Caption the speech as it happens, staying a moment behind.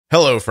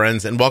Hello,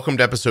 friends, and welcome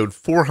to episode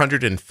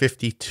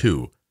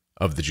 452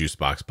 of the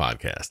Juicebox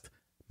Podcast.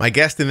 My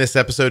guest in this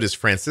episode is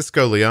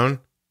Francisco Leon,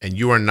 and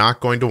you are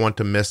not going to want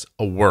to miss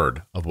a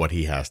word of what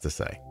he has to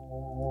say.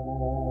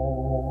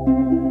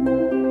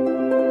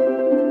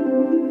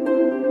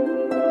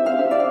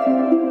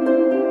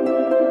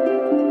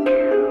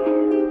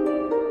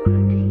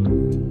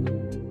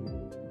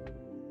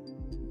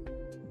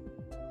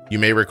 You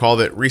may recall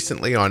that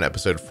recently on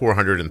episode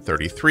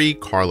 433,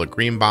 Carla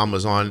Greenbaum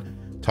was on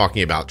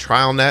talking about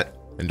TrialNet,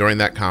 and during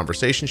that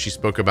conversation, she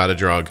spoke about a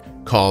drug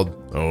called,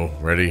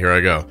 here I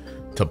go,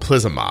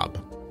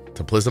 Teplizumab.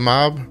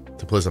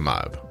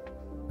 Teplizumab.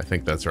 I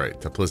think that's right,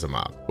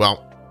 Teplizumab.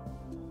 Well,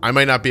 I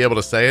might not be able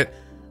to say it,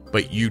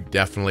 but you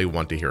definitely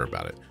want to hear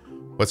about it.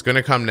 What's going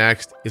to come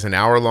next is an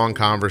hour-long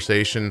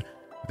conversation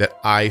that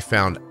I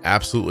found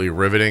absolutely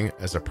riveting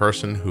as a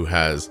person who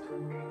has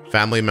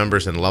family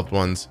members and loved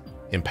ones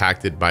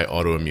impacted by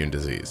autoimmune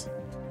disease.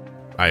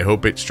 I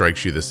hope it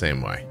strikes you the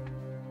same way.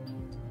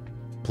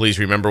 Please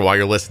remember while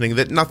you're listening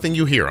that nothing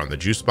you hear on the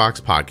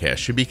Juicebox Podcast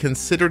should be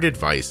considered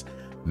advice,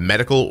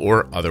 medical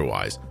or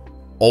otherwise.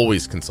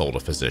 Always consult a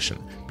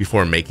physician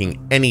before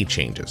making any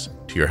changes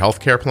to your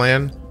healthcare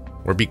plan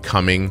or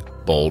becoming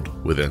bold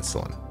with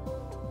insulin.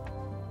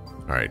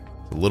 All right,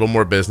 a little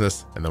more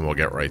business and then we'll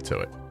get right to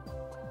it.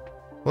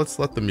 Let's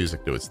let the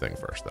music do its thing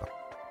first, though.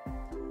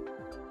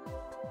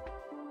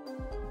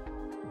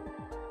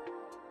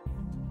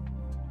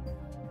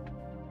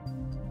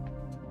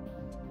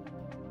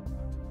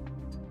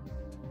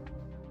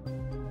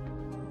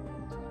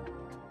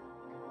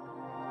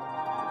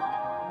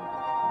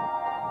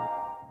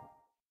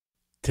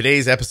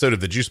 Today's episode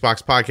of the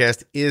Juicebox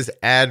Podcast is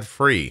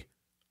ad-free,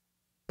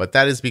 but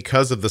that is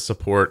because of the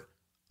support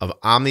of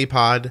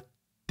Omnipod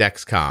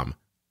Dexcom,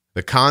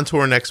 the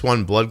Contour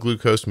Next1 blood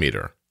glucose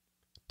meter,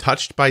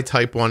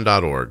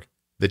 touchedbytype1.org,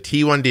 the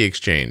T1D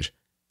exchange,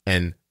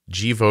 and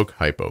Gvoke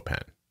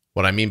HypoPen.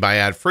 What I mean by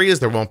ad-free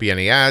is there won't be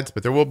any ads,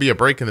 but there will be a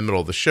break in the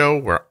middle of the show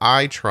where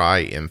I try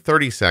in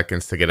 30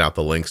 seconds to get out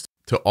the links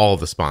to all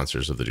the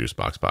sponsors of the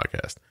Juicebox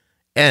Podcast.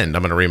 And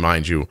I'm going to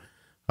remind you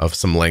of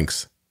some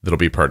links that'll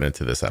be pertinent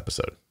to this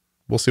episode.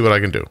 We'll see what I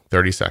can do.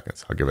 30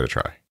 seconds. I'll give it a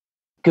try.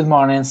 Good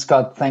morning,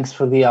 Scott. Thanks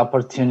for the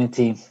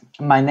opportunity.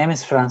 My name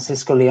is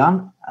Francisco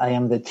Leon. I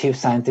am the Chief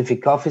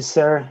Scientific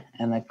Officer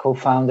and a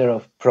co-founder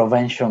of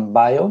Provention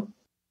Bio.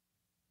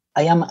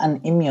 I am an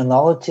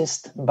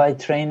immunologist by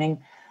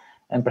training,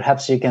 and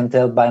perhaps you can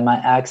tell by my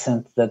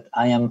accent that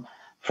I am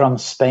from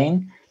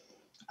Spain.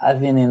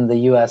 I've been in the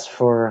US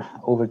for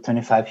over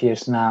 25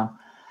 years now.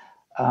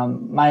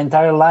 My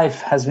entire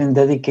life has been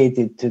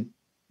dedicated to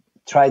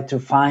try to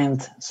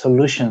find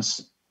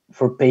solutions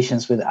for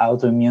patients with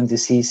autoimmune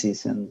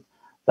diseases, and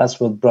that's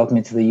what brought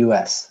me to the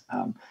US.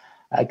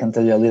 I can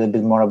tell you a little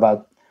bit more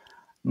about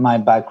my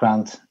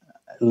background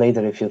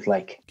later if you'd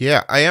like.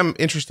 Yeah, I am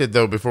interested,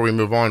 though, before we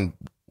move on,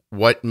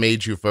 what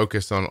made you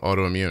focus on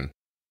autoimmune?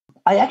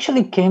 I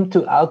actually came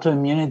to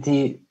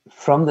autoimmunity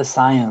from the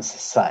science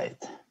side,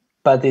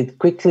 but it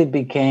quickly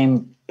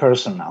became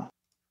personal.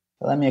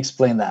 Let me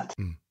explain that.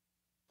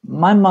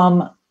 My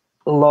mom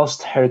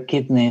lost her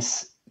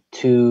kidneys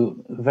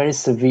to very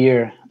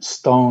severe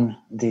stone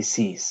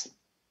disease.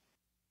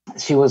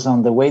 She was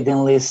on the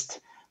waiting list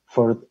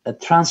for a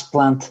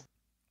transplant,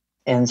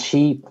 and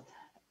she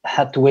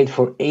had to wait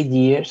for 8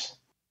 years.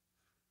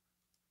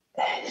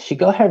 She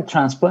got her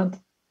transplant,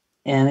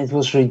 and it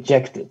was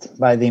rejected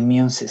by the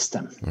immune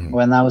system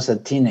when I was a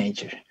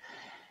teenager.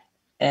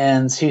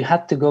 And she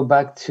had to go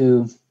back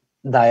to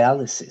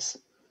dialysis.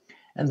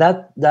 And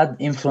that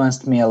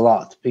influenced me a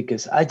lot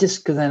because I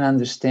just couldn't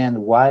understand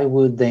why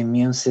would the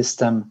immune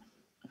system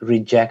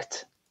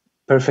reject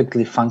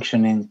perfectly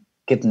functioning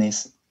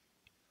kidneys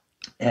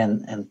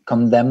and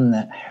condemn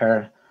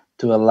her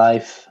to a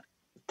life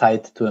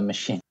tied to a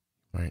machine.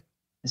 Right.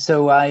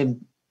 So I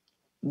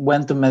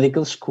went to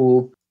medical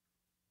school.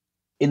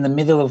 In the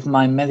middle of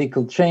my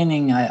medical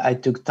training, I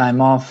took time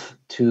off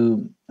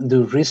to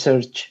do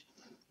research,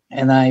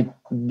 and I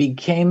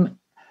became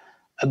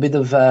a bit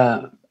of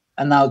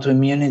an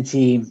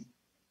autoimmunity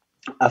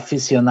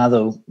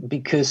aficionado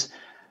because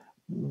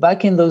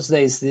back in those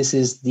days, this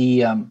is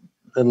the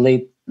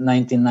late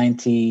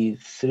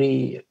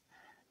 1993,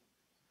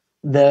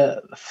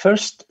 the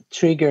first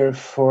trigger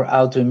for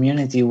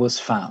autoimmunity was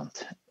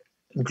found,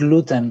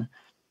 gluten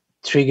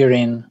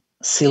triggering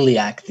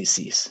celiac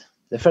disease,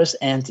 the first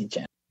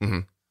antigen.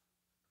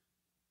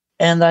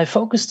 And I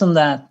focused on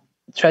that,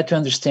 tried to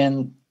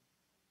understand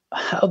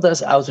how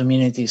does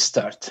autoimmunity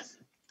start.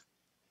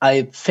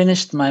 I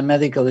finished my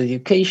medical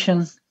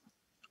education.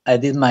 I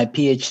did my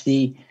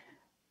PhD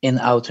in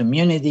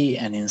autoimmunity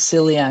and in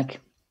celiac.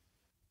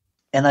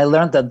 And I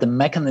learned that the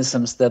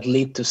mechanisms that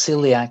lead to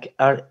celiac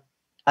are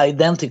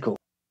identical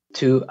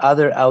to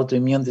other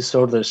autoimmune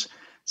disorders,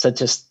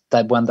 such as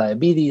type 1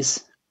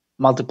 diabetes,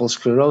 multiple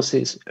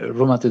sclerosis,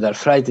 rheumatoid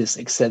arthritis,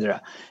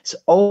 etc. It's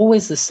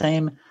always the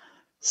same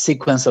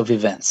sequence of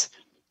events: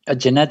 a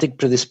genetic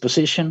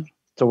predisposition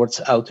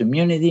towards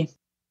autoimmunity,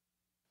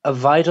 a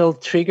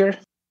viral trigger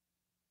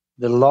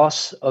the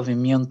loss of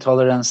immune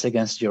tolerance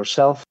against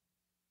yourself,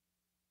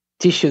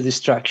 tissue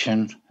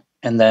destruction,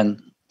 and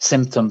then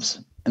symptoms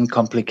and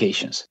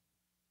complications.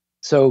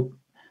 So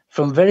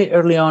from very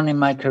early on in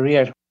my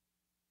career,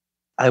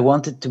 I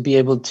wanted to be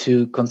able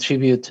to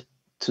contribute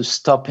to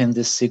stopping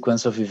this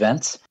sequence of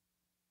events.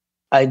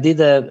 I did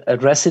a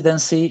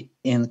residency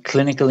in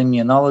clinical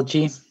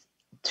immunology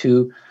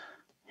to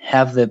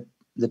have the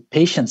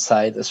patient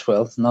side as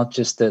well, not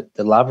just the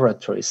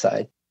laboratory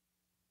side.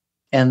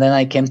 And then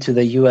I came to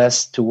the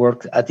US to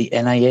work at the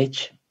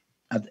NIH,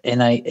 at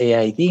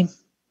NIAID.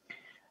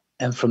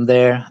 And from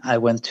there, I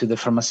went to the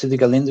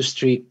pharmaceutical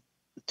industry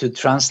to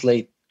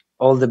translate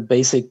all the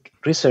basic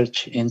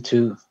research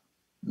into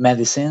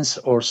medicines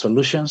or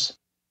solutions.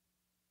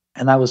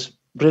 And I was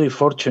really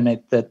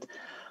fortunate that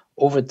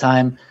over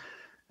time,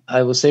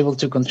 I was able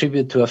to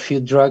contribute to a few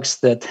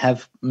drugs that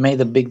have made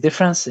a big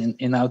difference in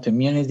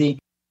autoimmunity,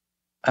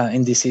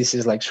 in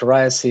diseases like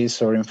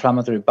psoriasis or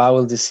inflammatory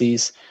bowel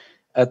disease,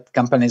 at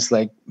companies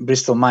like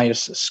Bristol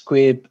Myers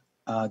Squibb,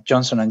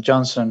 Johnson &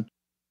 Johnson.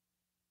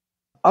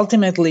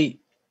 Ultimately,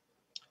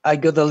 I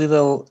got a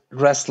little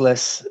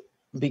restless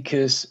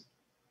because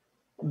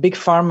Big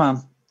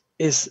Pharma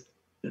is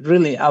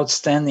really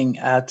outstanding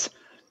at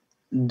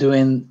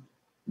doing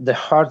the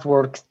hard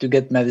work to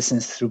get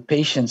medicines through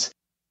patients,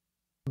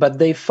 but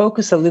they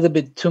focus a little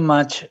bit too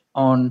much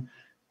on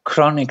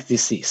chronic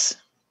disease.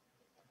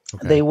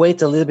 Okay. They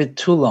wait a little bit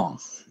too long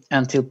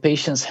until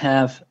patients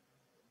have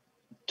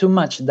too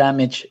much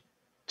damage,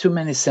 too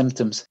many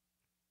symptoms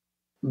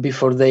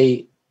before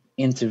they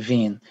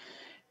intervene.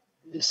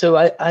 So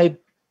I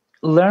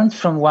learned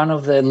from one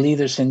of the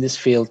leaders in this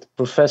field,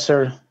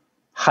 Professor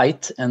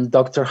Haidt and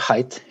Dr.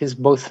 Haidt. He's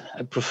both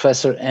a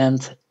professor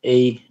and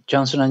a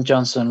Johnson &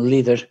 Johnson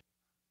leader.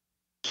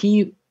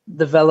 He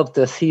developed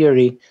a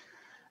theory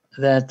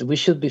that we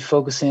should be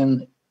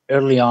focusing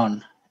early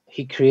on.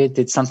 He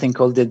created something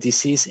called the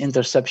Disease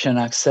Interception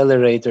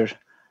Accelerator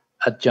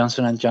at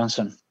Johnson &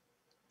 Johnson.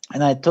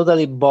 And I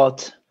totally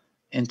bought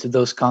into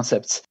those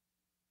concepts.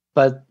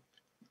 But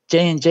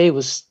J&J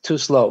was too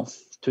slow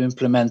to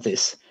implement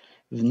this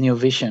new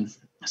vision.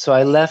 So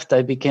I left,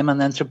 I became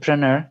an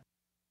entrepreneur.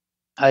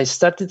 I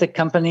started a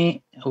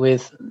company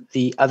with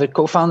the other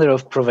co-founder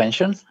of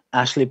Provention,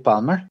 Ashley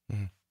Palmer.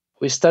 Mm-hmm.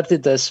 We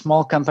started a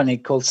small company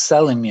called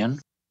CellImmune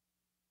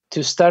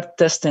to start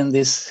testing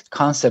these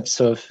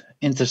concepts of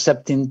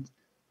intercepting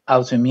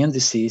autoimmune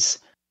disease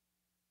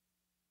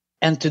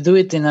and to do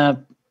it in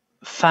a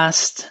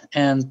fast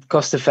and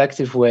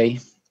cost-effective way.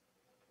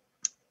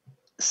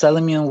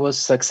 CellImmune was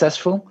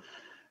successful.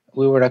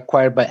 We were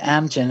acquired by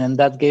Amgen, and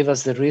that gave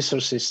us the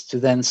resources to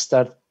then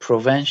start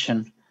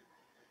Provention.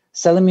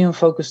 CellImmune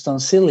focused on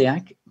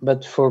celiac,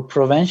 but for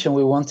Provention,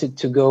 we wanted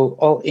to go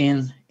all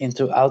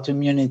into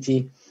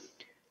autoimmunity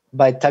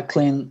by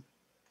tackling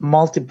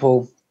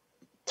multiple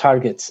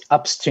targets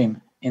upstream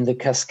in the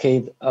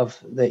cascade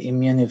of the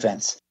immune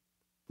events.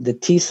 The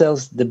T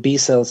cells, the B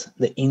cells,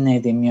 the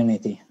innate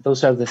immunity.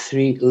 Those are the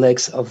three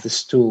legs of the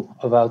stool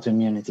of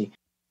autoimmunity.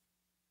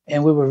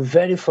 And we were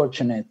very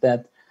fortunate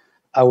that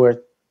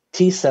our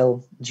T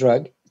cell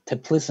drug,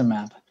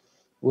 Teplizumab,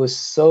 was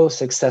so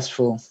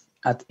successful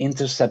at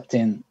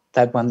intercepting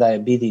type 1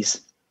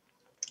 diabetes.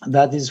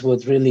 That is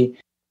what really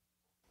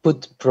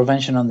put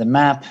Provention on the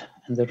map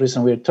and the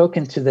reason we're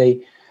talking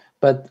today.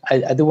 But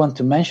I do want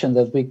to mention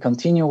that we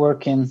continue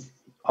working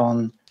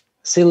on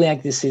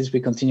celiac disease. We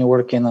continue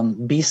working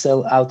on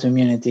B-cell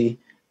autoimmunity,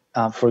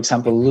 for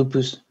example,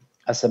 lupus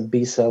as a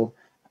B-cell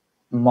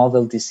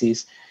model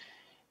disease.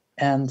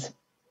 And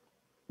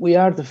we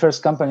are the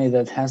first company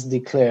that has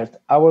declared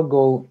our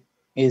goal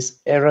is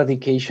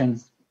eradication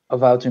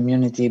of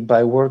autoimmunity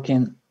by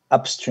working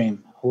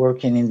upstream,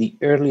 working in the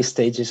early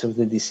stages of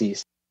the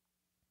disease.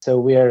 So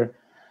we are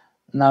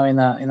now in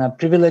a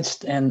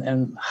privileged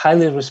and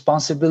highly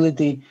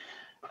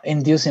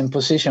responsibility-inducing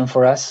position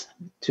for us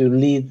to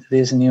lead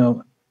this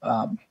new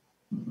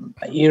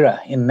era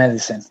in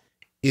medicine.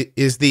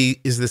 Is the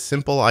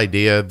simple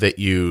idea that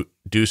you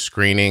do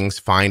screenings,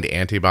 find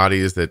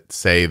antibodies that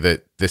say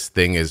that this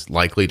thing is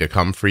likely to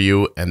come for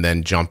you, and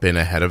then jump in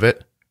ahead of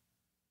it?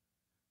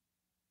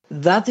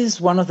 That is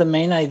one of the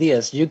main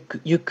ideas. You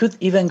could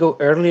even go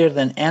earlier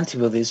than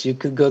antibodies. You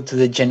could go to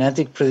the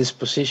genetic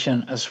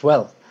predisposition as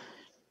well.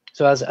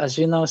 So as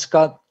you know,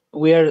 Scott,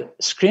 we are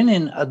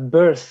screening at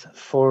birth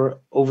for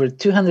over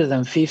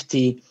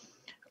 250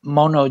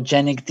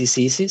 monogenic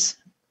diseases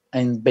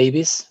in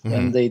babies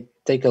when they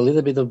take a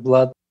little bit of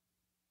blood.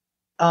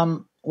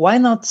 Why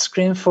not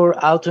screen for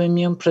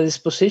autoimmune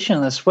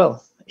predisposition as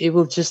well? It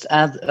will just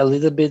add a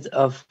little bit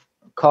of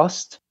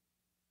cost,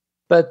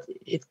 but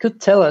it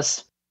could tell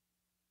us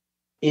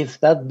if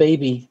that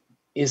baby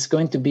is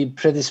going to be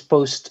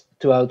predisposed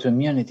to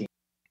autoimmunity.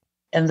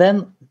 And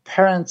then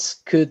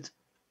parents could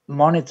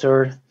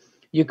monitor.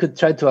 You could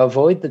try to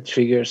avoid the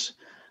triggers,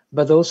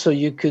 but also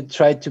you could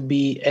try to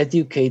be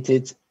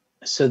educated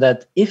so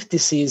that if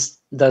disease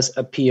does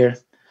appear,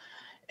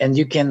 and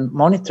you can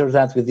monitor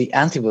that with the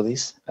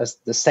antibodies as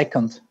the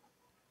second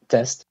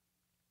test,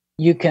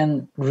 you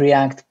can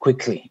react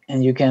quickly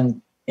and you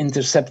can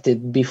intercept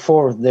it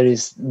before there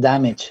is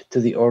damage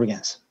to the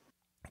organs.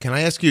 Can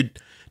I ask you,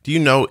 do you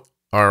know,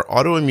 are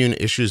autoimmune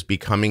issues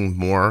becoming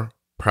more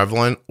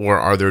prevalent, or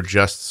are there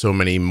just so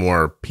many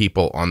more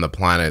people on the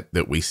planet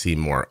that we see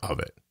more of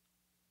it?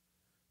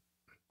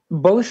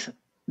 Both.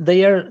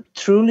 They are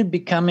truly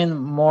becoming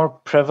more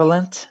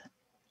prevalent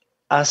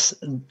as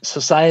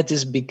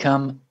societies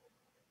become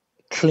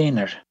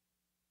cleaner.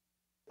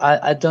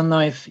 I don't know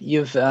if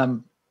you've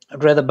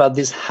read about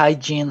this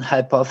hygiene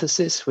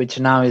hypothesis, which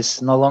now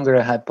is no longer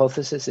a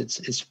hypothesis,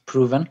 it's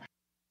proven.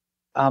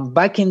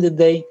 Back in the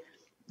day,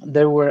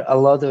 there were a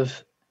lot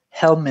of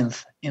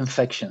helminth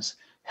infections.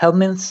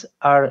 Helminths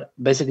are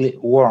basically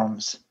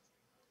worms.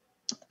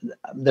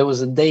 There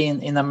was a day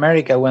in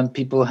America when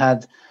people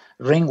had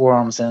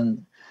ringworms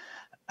and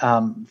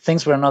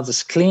things were not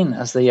as clean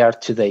as they are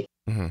today.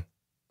 Mm-hmm.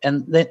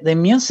 And the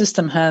immune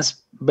system has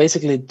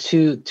basically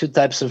two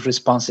types of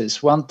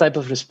responses. One type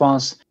of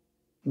response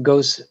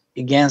goes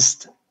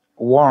against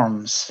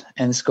worms,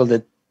 and it's called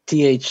the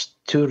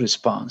Th2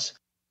 response.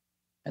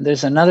 And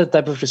there's another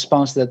type of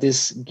response that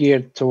is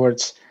geared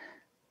towards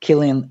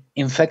killing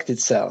infected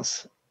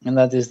cells, and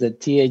that is the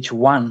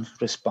Th1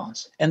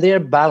 response. And they are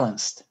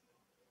balanced.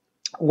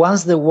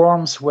 Once the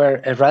worms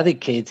were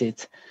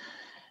eradicated,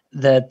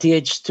 the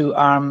Th2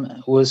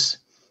 arm was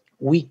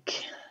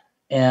weak,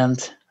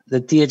 and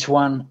the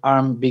Th1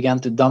 arm began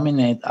to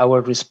dominate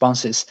our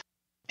responses.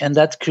 And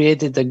that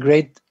created a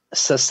great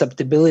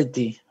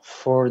susceptibility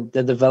for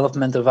the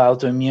development of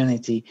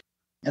autoimmunity.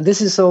 And this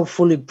is all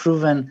fully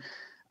proven.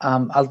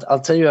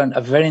 I'll tell you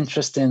a very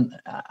interesting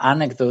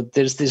anecdote.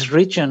 There's this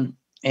region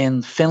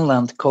in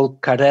Finland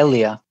called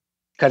Karelia.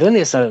 Karelia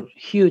is a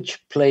huge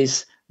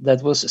place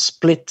that was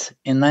split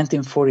in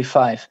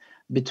 1945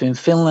 between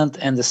Finland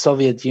and the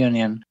Soviet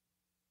Union.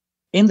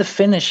 In the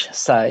Finnish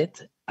side,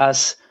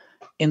 as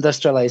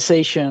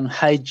industrialization,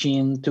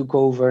 hygiene took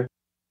over,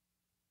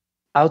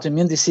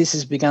 autoimmune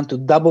diseases began to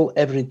double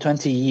every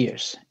 20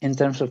 years in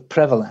terms of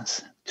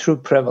prevalence, true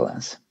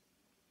prevalence.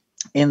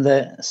 In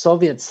the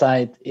Soviet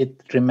side,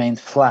 it remained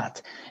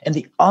flat. And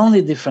the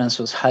only difference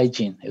was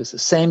hygiene. It was the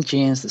same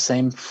genes, the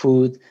same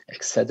food,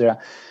 etc.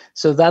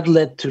 So that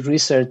led to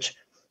research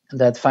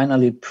that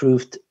finally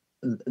proved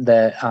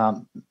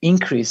the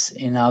increase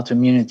in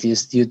autoimmunity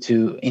is due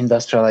to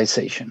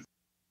industrialization.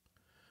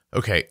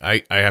 Okay,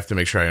 I have to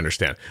make sure I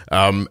understand.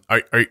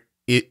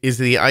 Is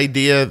the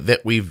idea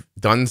that we've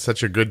done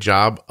such a good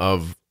job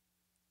of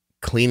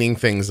cleaning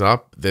things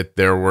up that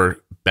there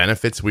were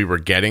benefits we were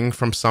getting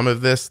from some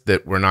of this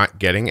that we're not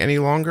getting any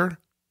longer?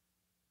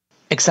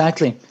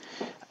 Exactly.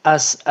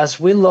 As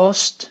we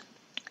lost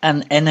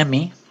an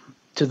enemy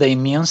to the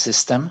immune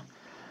system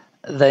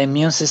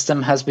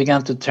has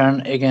begun to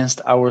turn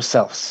against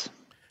ourselves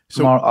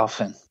more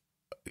often.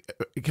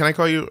 Can I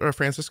call you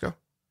Francisco?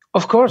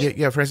 Of course.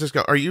 Yeah,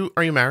 Francisco. Are you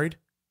married?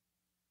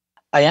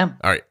 I am.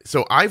 All right.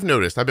 So I've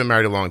noticed, I've been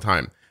married a long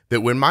time, that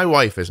when my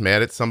wife is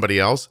mad at somebody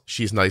else,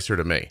 she's nicer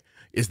to me.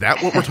 Is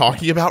that what we're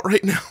talking about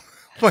right now?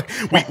 Like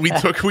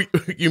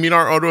you mean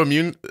our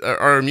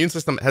immune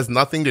system has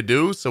nothing to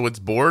do, so it's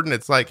bored and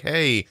it's like,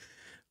 hey,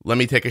 let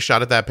me take a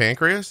shot at that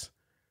pancreas?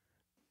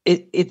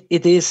 It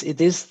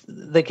is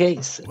the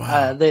case.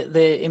 Wow.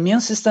 The immune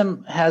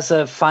system has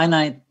a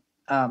finite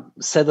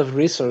set of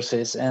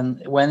resources,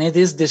 and when it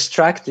is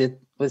distracted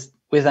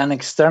with an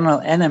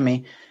external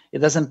enemy, it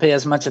doesn't pay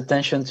as much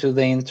attention to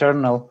the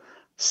internal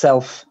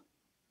self.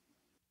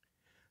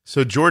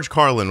 So George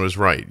Carlin was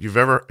right.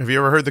 Have you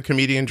ever heard the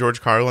comedian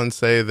George Carlin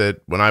say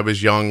that when I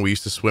was young, we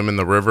used to swim in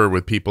the river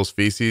with people's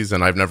feces,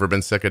 and I've never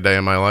been sick a day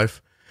in my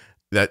life?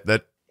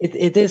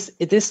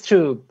 It is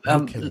true.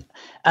 Okay.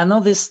 I know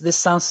this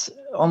sounds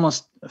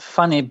almost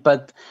funny,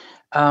 but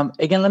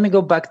again, let me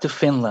go back to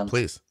Finland.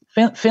 Please.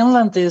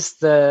 Finland is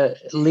the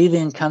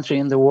leading country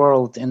in the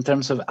world in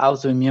terms of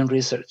autoimmune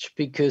research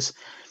because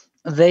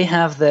they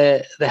have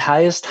the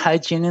highest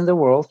hygiene in the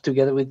world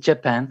together with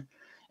Japan.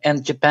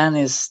 And Japan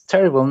is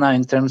terrible now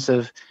in terms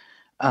of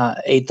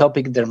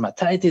atopic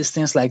dermatitis,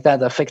 things like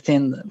that,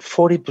 affecting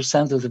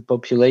 40% of the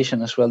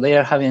population as well. They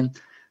are having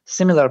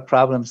similar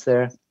problems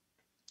there.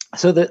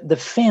 So the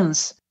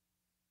Finns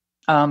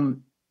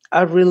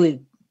are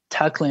really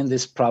tackling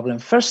this problem.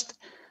 First,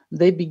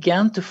 they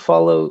began to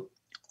follow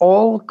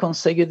all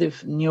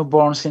consecutive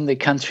newborns in the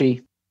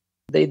country.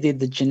 They did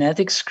the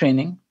genetic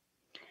screening,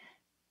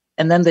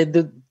 and then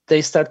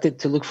they started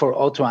to look for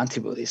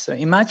autoantibodies. So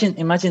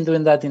imagine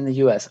doing that in the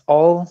US,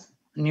 all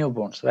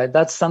newborns, right?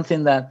 That's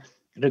something that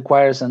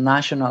requires a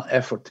national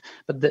effort.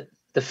 But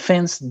the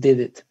Finns did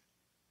it.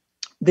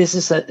 This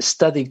is a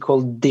study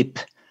called DIP.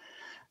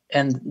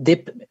 And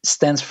DIP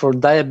stands for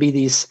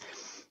Diabetes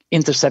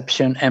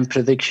Interception and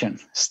Prediction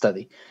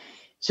Study.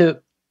 So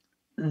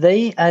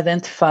they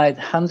identified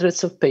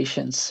hundreds of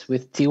patients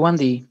with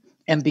T1D,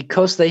 and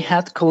because they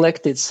had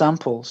collected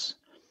samples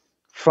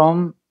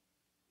from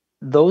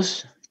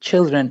those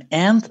children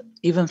and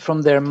even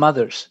from their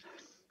mothers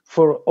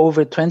for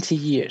over 20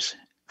 years,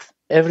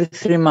 every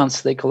 3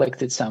 months they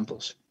collected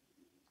samples.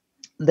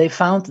 They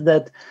found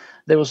that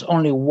there was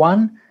only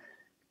one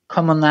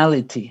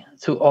commonality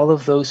to all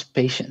of those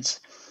patients.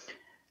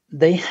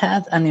 They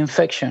had an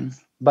infection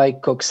by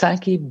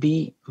Coxsackie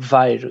B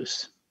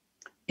virus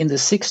in the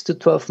 6 to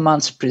 12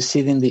 months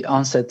preceding the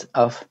onset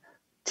of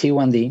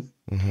T1D.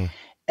 Mm-hmm.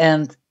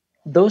 And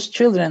those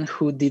children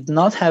who did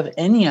not have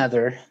any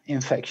other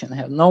infection,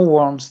 have no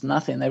worms,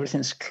 nothing,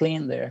 everything's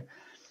clean there,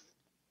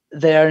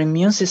 their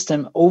immune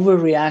system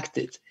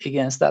overreacted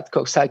against that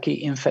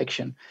Coxsackie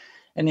infection.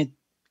 And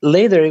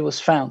later it was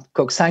found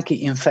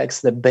Coxsackie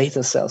infects the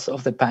beta cells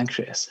of the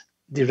pancreas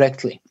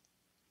directly.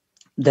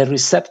 The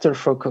receptor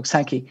for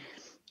Coxsackie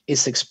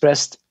is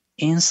expressed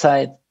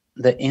inside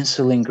the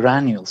insulin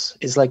granules.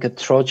 It's like a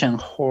Trojan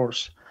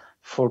horse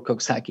for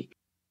Coxsackie.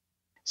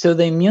 So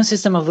the immune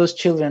system of those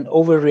children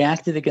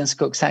overreacted against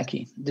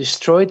Coxsackie,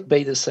 destroyed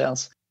beta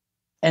cells.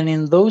 And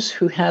in those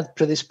who had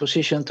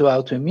predisposition to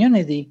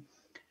autoimmunity,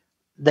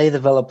 they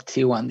developed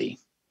T1D.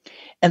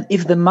 And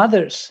if the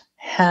mothers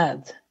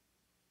had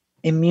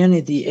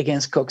immunity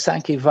against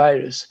Coxsackie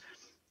virus,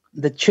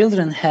 the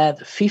children had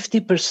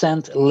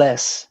 50%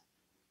 less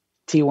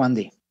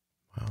T1D.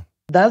 Wow.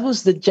 That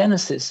was the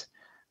genesis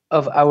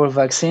of our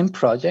vaccine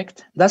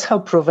project. That's how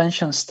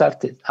Provention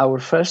started. Our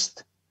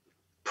first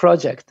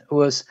project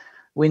was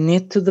we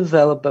need to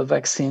develop a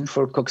vaccine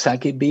for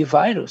Coxsackie B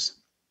virus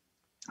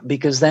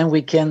because then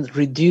we can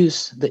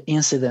reduce the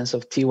incidence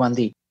of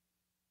T1D.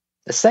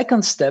 The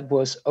second step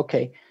was,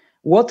 okay,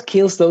 what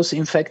kills those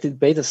infected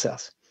beta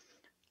cells?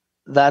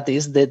 That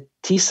is the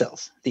T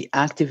cells, the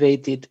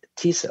activated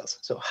T cells.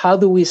 So how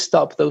do we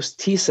stop those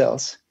T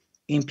cells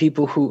in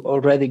people who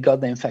already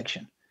got the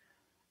infection?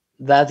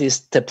 That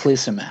is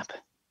Teplizumab.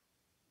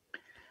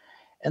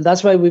 And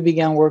that's why we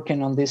began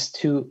working on these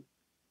two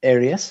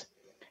areas.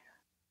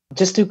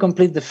 Just to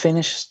complete the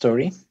Finnish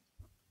story,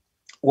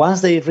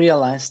 once they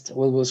realized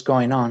what was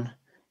going on,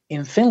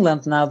 in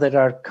Finland now there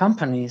are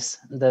companies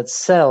that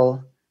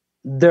sell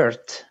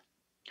dirt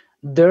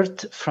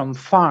from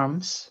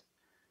farms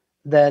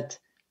that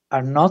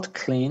are not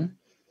clean.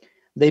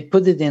 They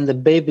put it in the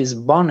baby's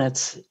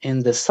bonnets,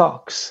 in the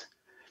socks.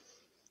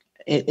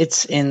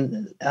 It's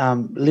in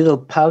little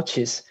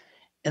pouches,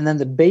 and then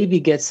the baby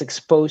gets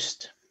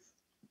exposed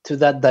to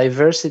that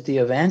diversity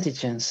of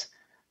antigens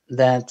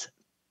that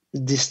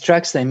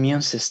distracts the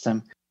immune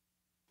system.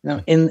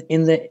 Now, in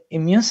the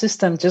immune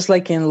system, just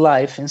like in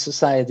life, in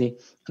society,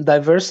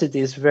 diversity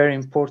is very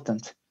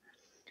important.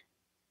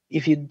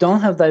 If you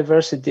don't have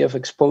diversity of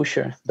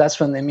exposure, that's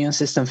when the immune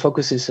system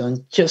focuses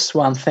on just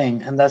one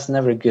thing, and that's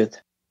never good.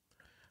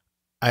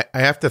 I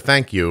have to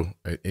thank you,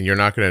 and you're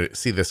not going to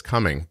see this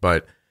coming,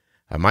 but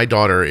my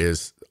daughter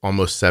is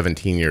almost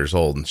 17 years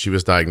old, and she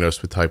was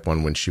diagnosed with type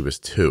 1 when she was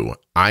 2.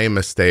 I am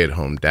a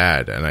stay-at-home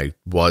dad, and I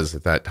was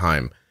at that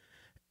time.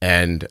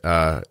 And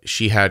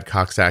she had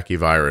Coxsackie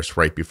virus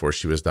right before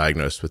she was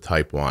diagnosed with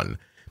type 1.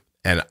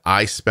 And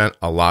I spent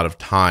a lot of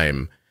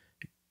time,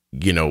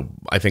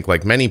 I think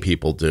like many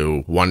people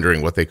do,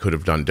 wondering what they could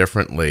have done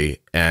differently.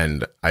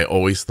 And I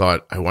always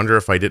thought, I wonder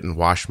if I didn't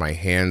wash my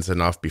hands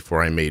enough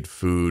before I made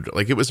food.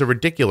 Like, it was a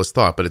ridiculous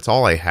thought, but it's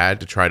all I had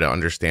to try to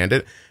understand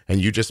it.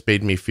 And you just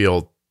made me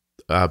feel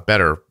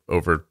better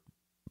over.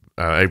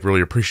 I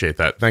really appreciate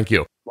that. Thank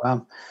you.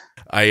 Wow.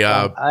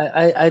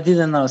 I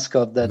didn't know,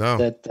 Scott,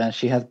 that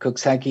she had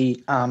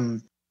Coxsackie.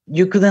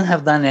 You couldn't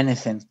have done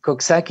anything.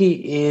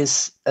 Coxsackie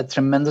is a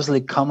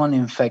tremendously common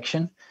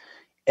infection,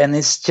 and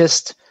it's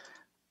just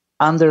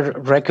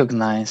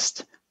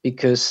under-recognized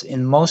because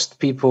in most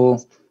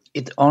people,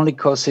 it only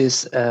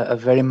causes a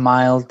very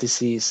mild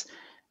disease.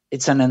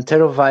 It's an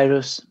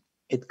enterovirus.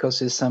 It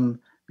causes some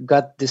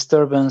gut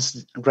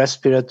disturbance,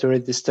 respiratory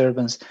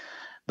disturbance.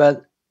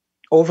 But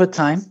over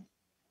time,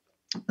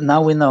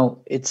 now we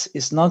know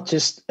it's not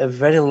just a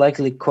very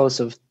likely cause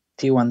of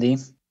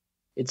T1D.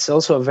 It's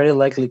also a very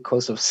likely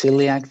cause of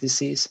celiac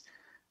disease,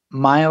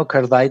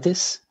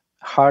 myocarditis,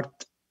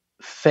 heart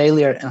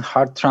failure, and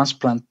heart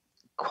transplant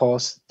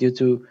cause due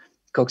to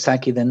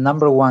Coxsackie, the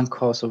number one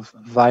cause of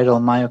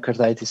viral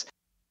myocarditis.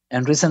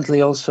 And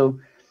recently also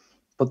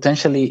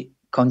potentially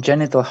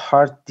congenital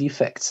heart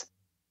defects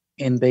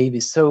in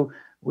babies. So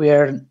we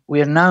are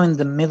now in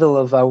the middle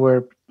of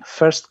our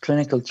first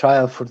clinical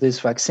trial for this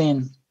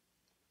vaccine.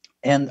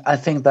 And I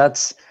think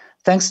that's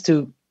thanks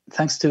to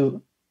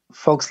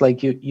folks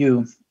like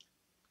you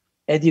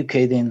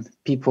educating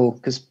people,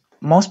 because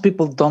most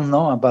people don't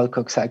know about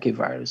Coxsackie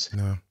virus.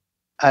 No.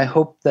 I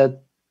hope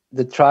that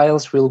the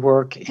trials will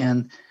work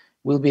and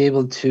we'll be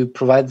able to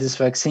provide this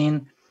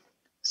vaccine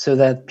so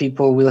that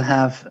people will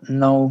have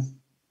no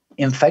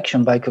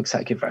infection by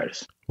Coxsackie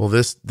virus. Well,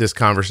 this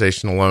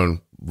conversation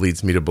alone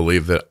leads me to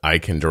believe that I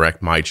can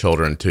direct my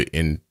children to,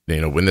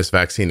 when this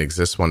vaccine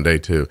exists one day,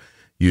 to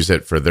use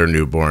it for their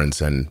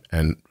newborns,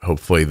 and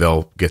hopefully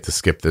they'll get to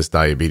skip this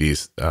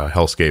diabetes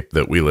hellscape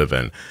that we live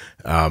in.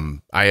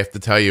 I have to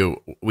tell you,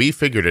 we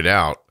figured it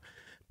out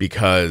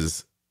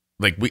because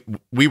like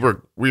we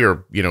were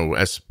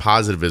as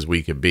positive as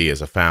we could be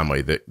as a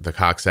family that the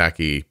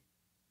Coxsackie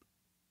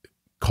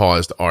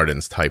caused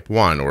Arden's type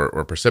 1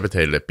 or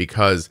precipitated it,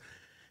 because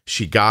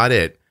she got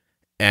it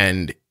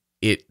and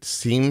it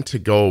seemed to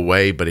go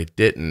away, but it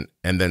didn't.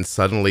 And then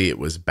suddenly it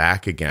was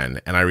back again.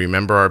 And I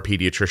remember our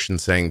pediatrician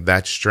saying,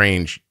 that's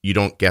strange. You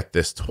don't get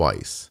this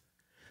twice.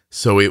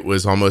 So it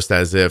was almost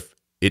as if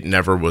it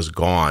never was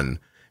gone.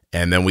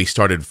 And then we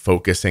started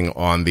focusing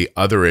on the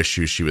other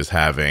issues she was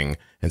having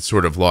and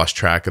sort of lost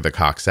track of the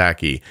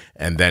Coxsackie.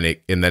 And then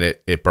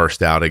it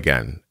burst out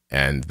again.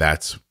 And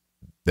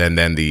then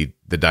the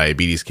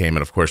diabetes came.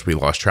 And of course we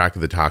lost track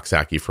of the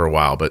Coxsackie for a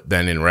while, but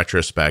then in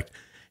retrospect,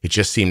 it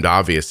just seemed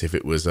obvious if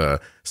it was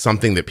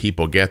something that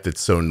people get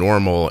that's so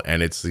normal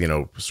and it's,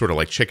 sort of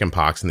like chicken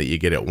pox and that you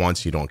get it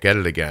once, you don't get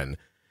it again.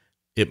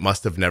 It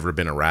must have never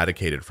been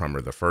eradicated from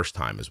her the first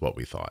time is what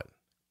we thought.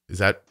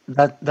 Is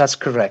that's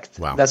correct.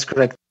 Wow. That's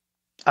correct.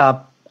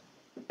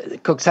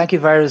 Coxsackie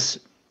virus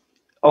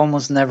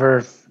almost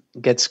never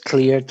gets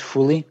cleared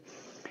fully.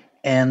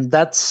 And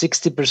that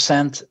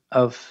 60%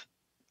 of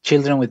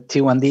children with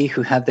T1D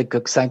who had the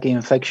Coxsackie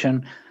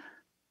infection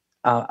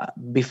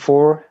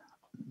before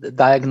the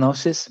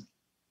diagnosis,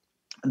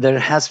 there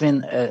has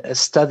been a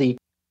study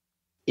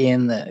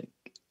in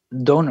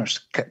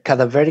donors,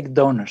 cadaveric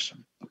donors,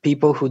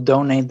 people who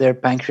donate their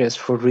pancreas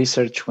for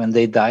research when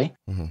they die.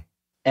 Mm-hmm.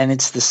 And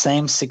it's the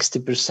same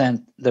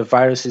 60%. The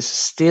virus is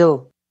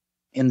still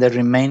in the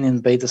remaining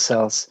beta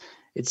cells.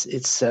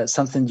 It's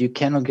something you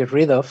cannot get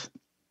rid of.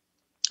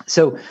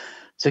 So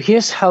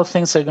here's how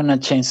things are going to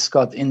change,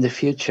 Scott, in the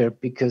future,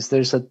 because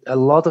there's a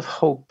lot of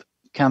hope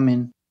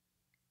coming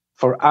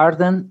for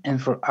Arden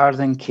and for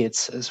Arden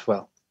kids as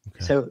well.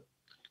 Okay. So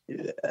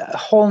a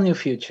whole new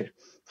future.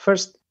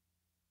 First,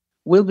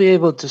 we'll be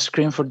able to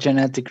screen for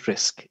genetic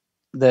risk.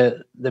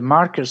 The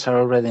markers are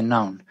already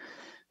known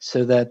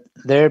so that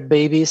their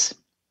babies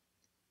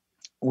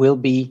will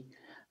be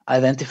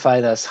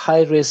identified as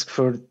high risk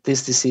for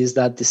this disease,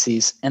 that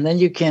disease. And then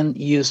you can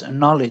use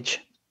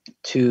knowledge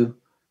to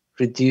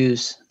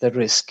reduce the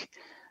risk.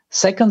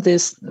 Second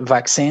is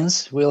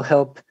vaccines will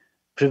help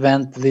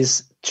prevent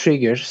these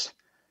triggers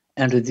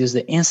and reduce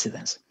the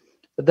incidence.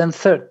 But then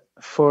third,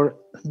 for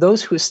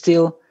those who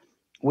still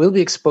will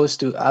be exposed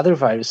to other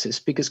viruses,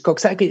 because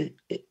Coxsackie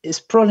is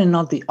probably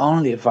not the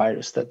only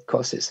virus that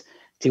causes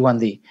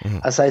T1D. Mm-hmm.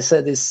 As I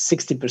said, it's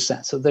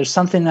 60%. So there's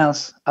something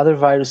else, other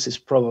viruses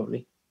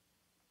probably.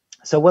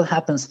 So what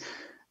happens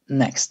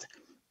next?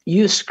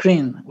 You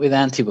screen with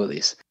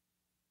antibodies.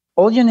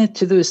 All you need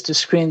to do is to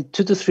screen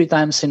 2 to 3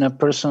 times in a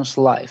person's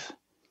life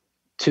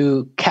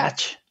to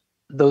catch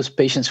those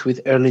patients with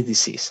early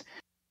disease.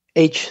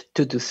 Age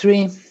 2 to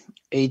 3,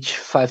 age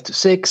 5 to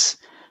 6,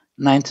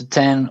 9 to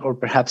 10, or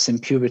perhaps in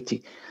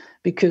puberty.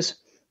 Because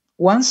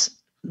once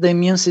the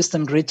immune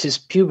system reaches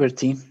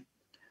puberty,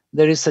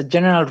 there is a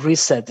general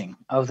resetting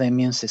of the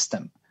immune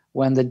system.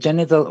 When the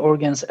genital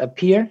organs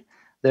appear,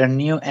 there are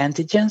new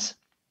antigens,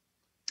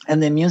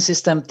 and the immune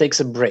system takes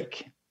a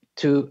break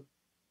to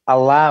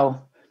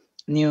allow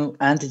new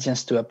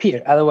antigens to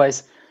appear.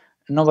 Otherwise,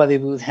 nobody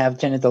would have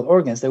genital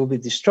organs. They will be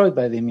destroyed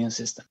by the immune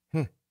system.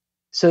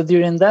 So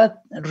during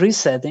that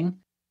resetting,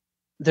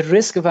 the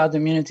risk of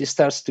autoimmunity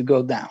starts to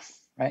go down,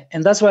 right?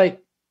 And that's why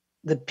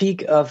the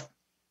peak of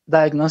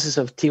diagnosis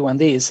of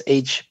T1D is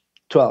age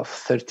 12,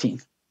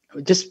 13,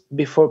 just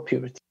before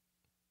puberty.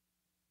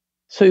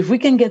 So if we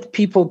can get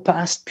people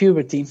past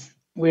puberty,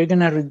 we're going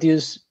to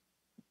reduce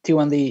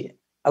T1D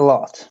a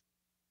lot.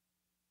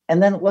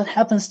 And then what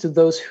happens to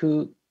those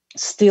who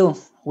still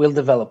will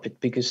develop it?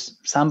 Because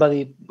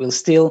somebody will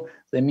still,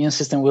 the immune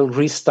system will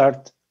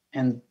restart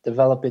and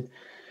develop it.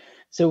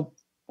 So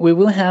we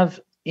will have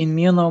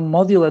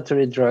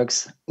immunomodulatory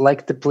drugs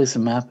like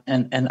Teplizumab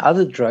and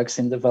other drugs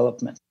in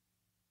development.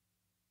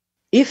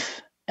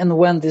 If and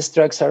when these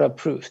drugs are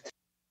approved,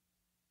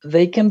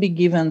 they can be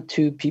given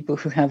to people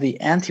who have the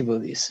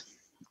antibodies,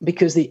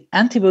 because the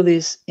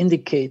antibodies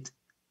indicate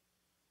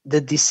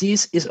the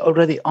disease is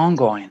already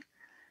ongoing.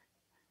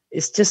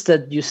 It's just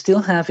that you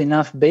still have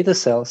enough beta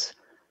cells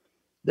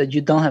that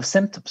you don't have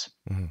symptoms.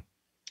 Mm-hmm.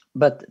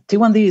 But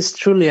T1D is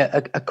truly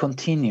a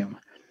continuum.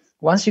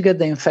 Once you get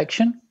the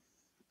infection,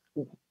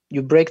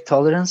 you break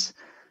tolerance.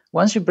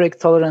 Once you break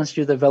tolerance,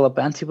 you develop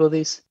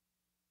antibodies.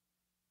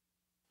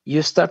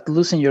 You start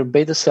losing your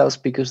beta cells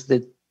because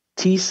the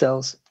T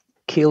cells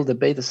kill the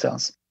beta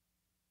cells.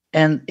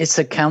 And it's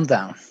a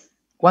countdown.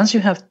 Once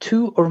you have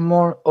 2 or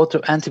more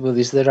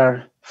autoantibodies, there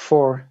are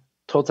 4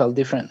 total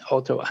different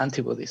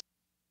autoantibodies.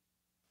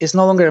 It's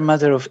no longer a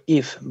matter of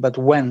if, but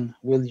when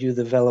will you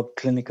develop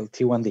clinical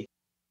T1D?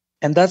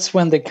 And that's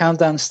when the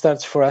countdown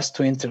starts for us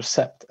to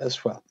intercept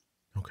as well.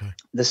 Okay.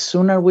 The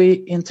sooner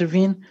we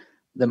intervene,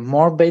 the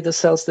more beta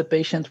cells the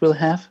patient will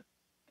have,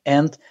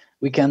 and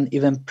we can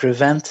even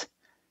prevent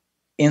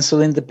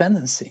insulin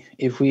dependency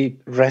if we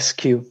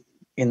rescue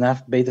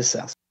enough beta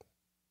cells.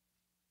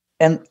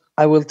 And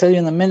I will tell you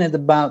in a minute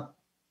about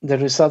the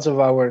results of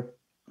our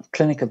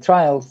clinical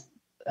trial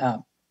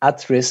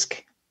at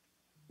risk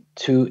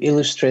to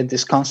illustrate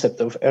this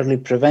concept of early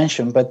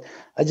prevention. But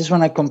I just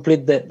want to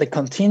complete the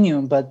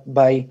continuum, but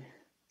by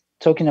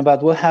talking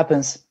about what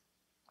happens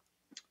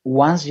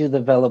once you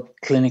develop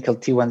clinical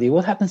T1D.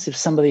 What happens if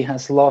somebody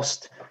has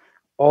lost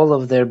all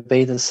of their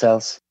beta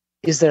cells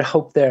Is there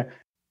hope there?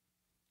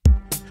 All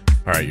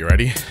right, you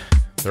ready?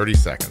 30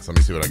 seconds. Let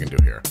me see what I can do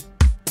here.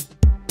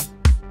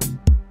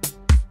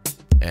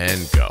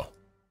 And go.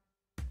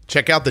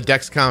 Check out the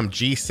Dexcom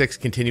G6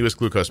 continuous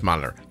glucose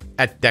monitor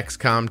at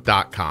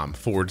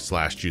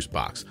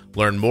dexcom.com/juicebox.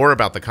 Learn more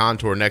about the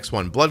Contour Next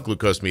One blood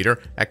glucose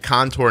meter at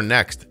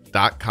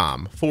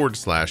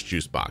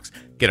contournext.com/juicebox.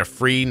 Get a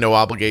free, no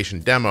obligation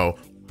demo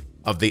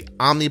of the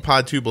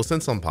Omnipod tubeless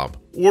insulin pump,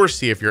 or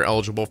see if you're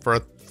eligible for a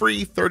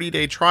free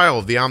 30-day trial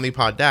of the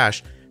Omnipod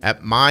Dash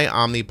at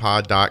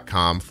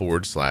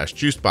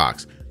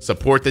myomnipod.com/juicebox.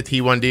 Support the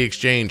T1D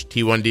Exchange,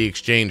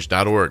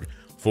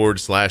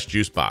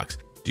 t1dexchange.org/juicebox.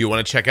 Do you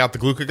want to check out the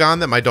glucagon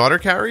that my daughter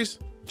carries?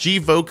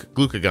 Gvoke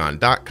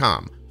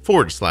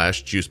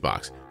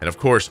Glucagon.com/juicebox. And of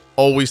course,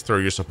 always throw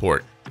your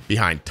support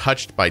behind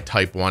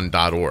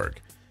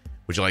touchedbytype1.org.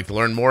 Would you like to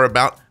learn more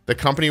about the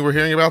company we're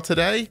hearing about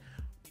today?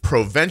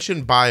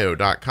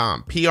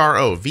 ProventionBio.com,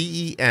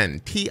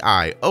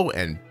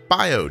 ProventionTion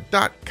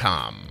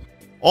bio.com.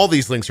 All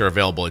these links are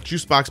available at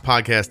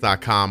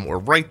juiceboxpodcast.com or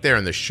right there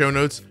in the show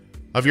notes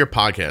of your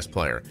podcast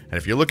player. And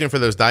if you're looking for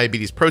those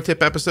diabetes pro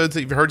tip episodes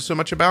that you've heard so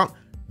much about,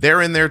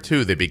 they're in there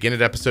too. They begin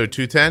at episode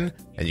 210,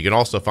 and you can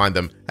also find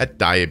them at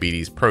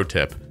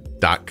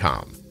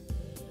diabetesprotip.com.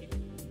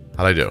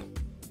 How'd I do?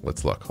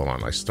 Let's look. Hold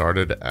on. I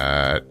started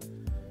at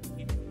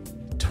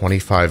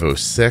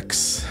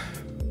 2506,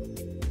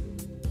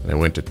 and I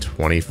went to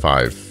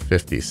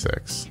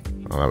 2556.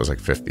 Oh, that was like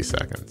 50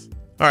 seconds.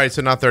 All right,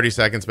 so not 30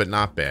 seconds, but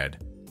not bad.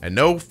 And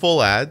no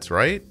full ads,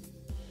 right?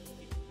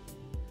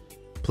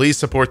 Please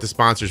support the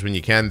sponsors when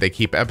you can. They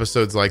keep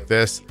episodes like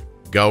this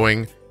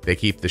going. They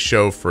keep the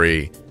show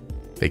free.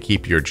 They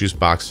keep your juice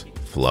box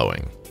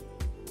flowing.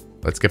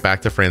 Let's get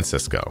back to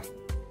Francisco.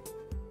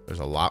 There's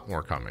a lot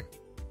more coming.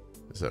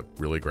 This is a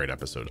really great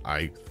episode.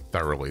 I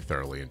thoroughly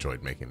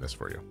enjoyed making this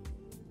for you.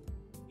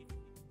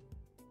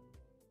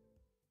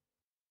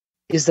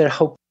 Is there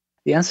hope?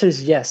 The answer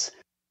is yes.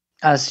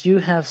 As you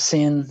have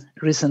seen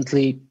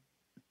recently,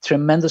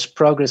 tremendous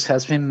progress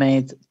has been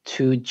made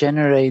to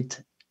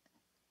generate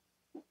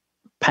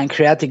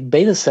pancreatic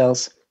beta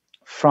cells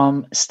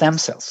from stem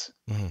cells.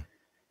 Mm-hmm.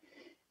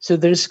 So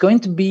there's going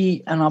to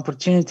be an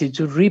opportunity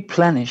to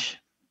replenish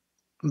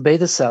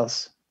beta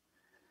cells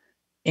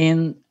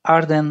in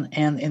Arden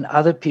and in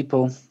other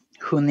people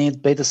who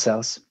need beta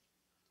cells.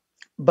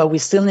 But we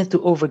still need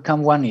to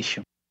overcome one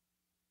issue.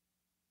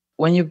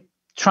 When you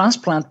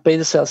transplant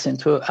beta cells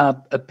into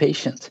a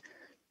patient,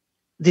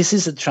 this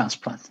is a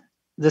transplant.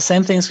 The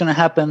same thing is going to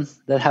happen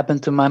that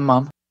happened to my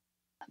mom.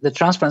 The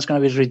transplant is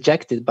going to be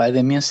rejected by the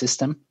immune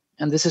system,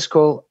 and this is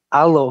called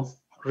allo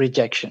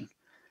rejection.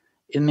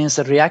 It means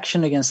a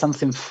reaction against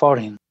something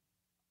foreign.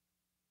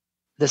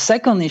 The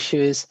second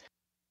issue is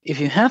if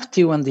you have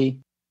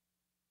T1D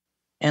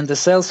and the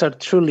cells are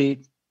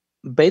truly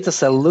beta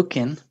cell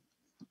looking,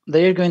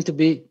 they are going to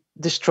be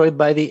destroyed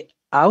by the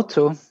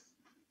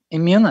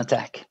autoimmune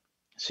attack.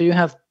 So you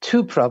have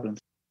two problems.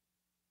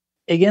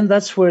 Again,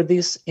 that's where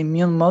these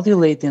immune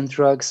modulating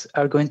drugs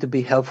are going to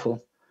be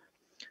helpful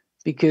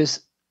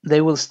because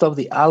they will stop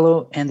the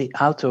allo and the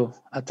auto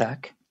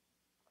attack.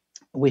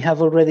 We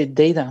have already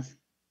data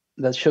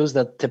that shows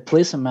that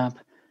Teplizumab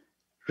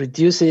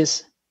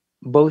reduces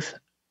both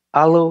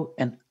allo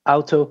and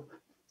auto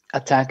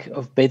attack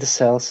of beta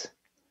cells.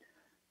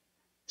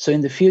 So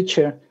in the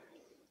future,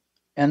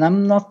 and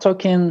I'm not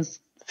talking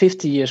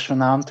 50 years from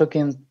now, I'm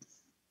talking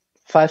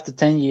 5 to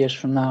 10 years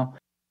from now,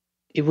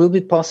 it will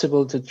be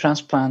possible to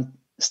transplant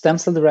stem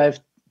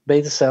cell-derived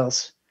beta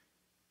cells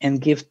and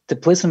give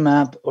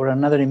Teplizumab or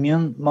another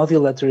immune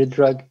modulatory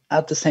drug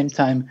at the same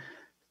time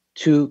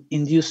to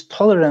induce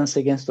tolerance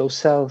against those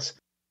cells.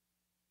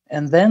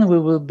 And then we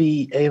will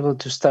be able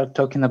to start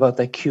talking about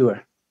a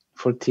cure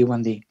for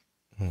T1D.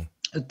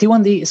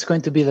 T1D is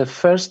going to be the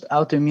first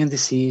autoimmune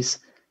disease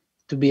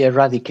to be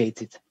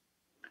eradicated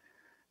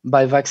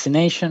by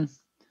vaccination,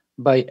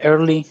 by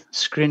early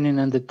screening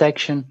and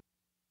detection,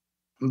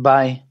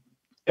 by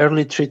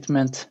early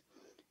treatment,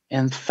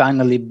 and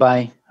finally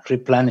by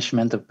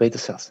replenishment of beta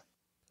cells.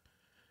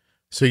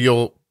 So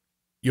you'll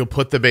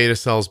put the beta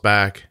cells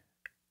back,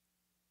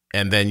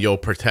 and then you'll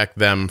protect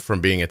them from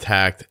being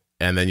attacked,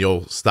 and then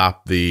you'll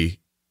stop the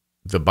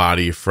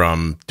body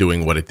from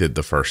doing what it did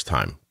the first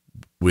time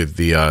with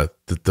the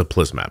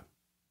Teplizumab.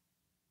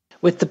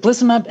 With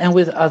Teplizumab and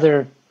with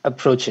other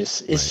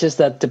approaches. It's just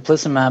that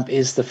Teplizumab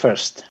is the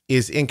first.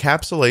 Is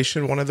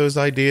encapsulation one of those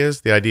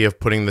ideas? The idea of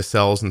putting the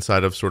cells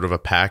inside of sort of a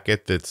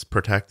packet that's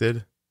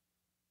protected?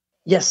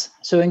 Yes.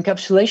 So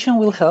encapsulation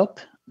will help.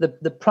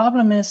 The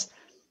problem is,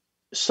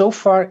 so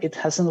far it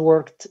hasn't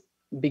worked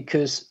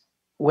because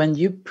when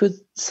you put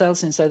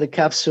cells inside the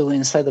capsule,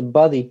 inside the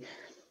body,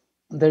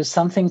 there's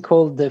something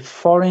called the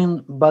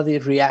foreign body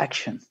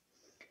reaction.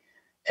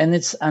 And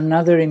it's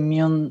another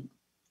immune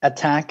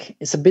attack.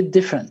 It's a bit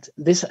different.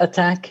 This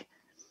attack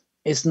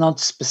is not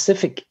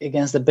specific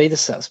against the beta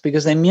cells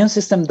because the immune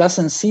system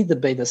doesn't see the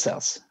beta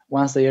cells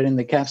once they are in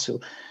the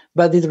capsule,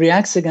 but it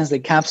reacts against the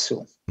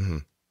capsule. Mm-hmm.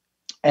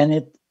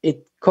 And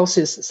it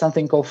causes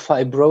something called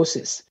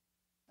fibrosis.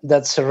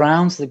 that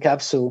surrounds the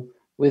capsule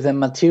with a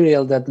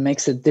material that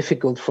makes it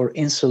difficult for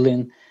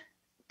insulin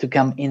to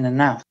come in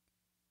and out.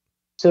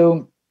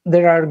 So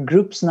there are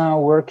groups now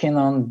working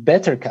on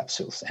better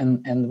capsules,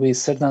 and we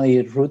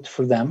certainly root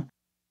for them.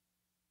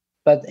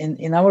 But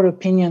in our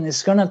opinion,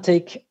 it's going to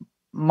take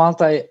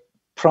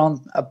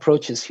multi-pronged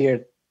approaches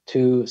here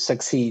to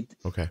succeed.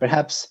 Okay.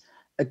 Perhaps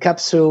a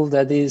capsule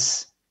that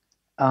is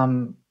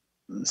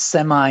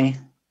semi-porous.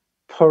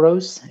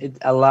 It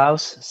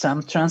allows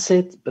some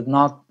transit, but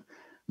not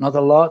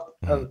a lot,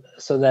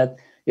 so that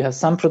you have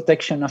some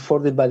protection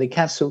afforded by the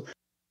capsule,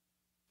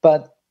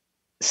 but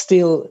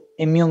still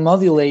immune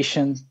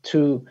modulation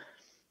to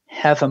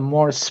have a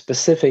more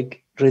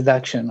specific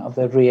reduction of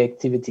the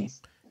reactivity.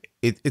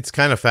 It's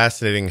kind of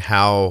fascinating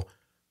how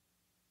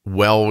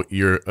well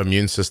your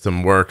immune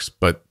system works,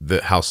 but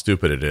how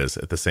stupid it is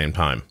at the same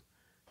time.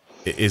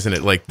 Isn't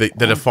it? Like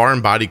that a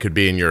foreign body could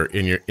be in your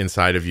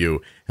inside of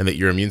you, and that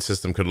your immune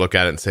system could look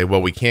at it and say,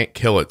 well, we can't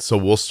kill it, so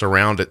we'll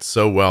surround it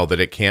so well that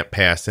it can't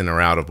pass in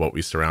or out of what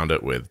we surround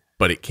it with.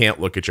 But it can't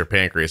look at your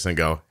pancreas and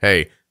go,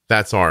 hey,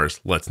 that's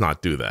ours, let's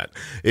not do that.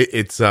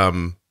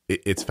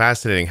 It's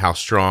fascinating how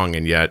strong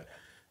and yet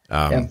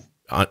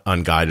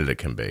unguided it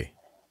can be.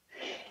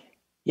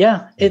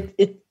 Yeah,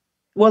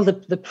 well,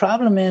 the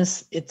problem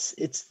is it's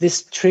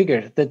this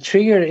trigger. The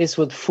trigger is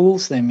what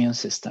fools the immune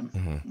system,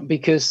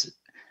 because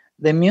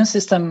the immune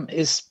system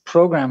is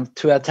programmed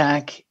to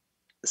attack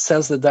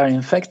cells that are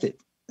infected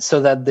so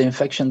that the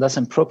infection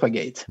doesn't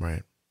propagate.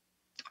 Right.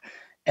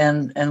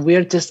 And we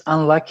are just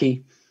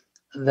unlucky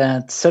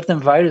that certain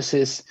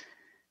viruses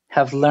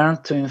have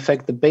learned to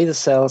infect the beta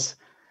cells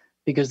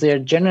because they are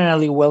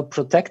generally well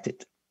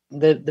protected.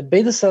 The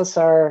beta cells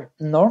are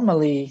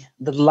normally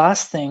the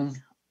last thing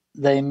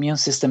the immune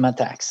system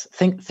attacks.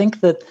 Think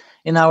that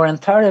in our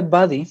entire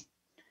body,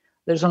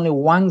 there's only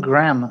 1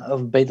 gram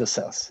of beta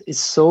cells. It's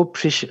so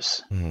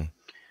precious.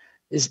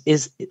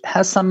 It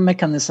has some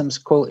mechanisms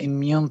called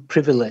immune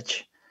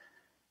privilege.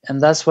 And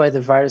that's why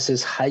the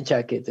viruses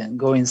hijack it and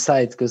go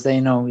inside, because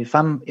they know if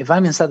I'm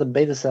inside the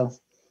beta cell,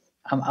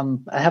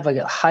 I have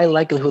a high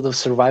likelihood of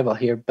survival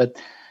here. But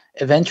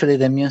eventually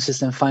the immune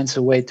system finds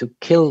a way to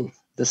kill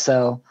the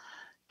cell,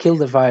 kill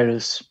the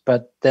virus,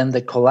 but then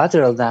the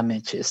collateral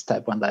damage is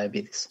type 1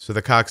 diabetes. So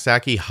the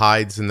Coxsackie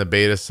hides in the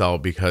beta cell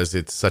because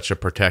it's such a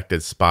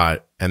protected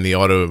spot, and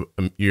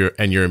your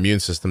immune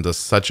system does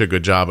such a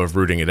good job of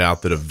rooting it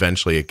out that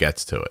eventually it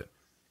gets to it.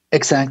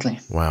 Exactly.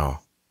 Wow.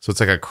 So it's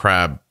like a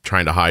crab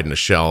trying to hide in a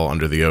shell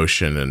under the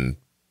ocean, and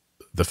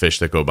the fish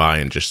that go by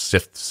and just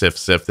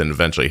sift, and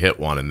eventually hit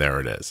one, and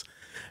there it is.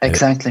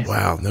 Exactly.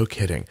 Wow, no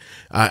kidding.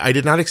 I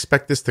did not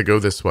expect this to go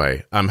this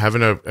way. I'm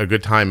having a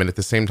good time, and at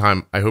the same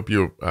time, I hope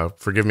you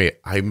forgive me.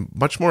 I'm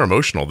much more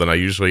emotional than I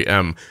usually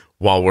am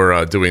while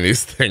we're doing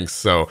these things,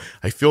 so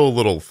I feel a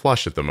little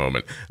flush at the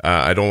moment.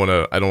 I don't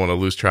want to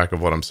lose track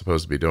of what I'm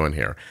supposed to be doing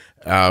here.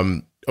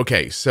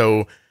 Okay,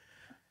 so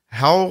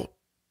how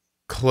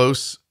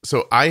close?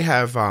 So I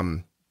have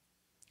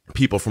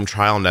people from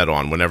TrialNet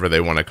on whenever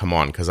they want to come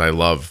on, because I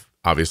love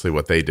obviously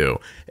what they do.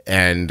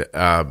 And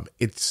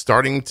it's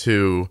starting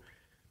to,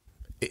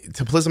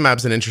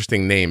 Teplizumab's an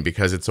interesting name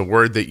because it's a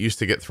word that used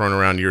to get thrown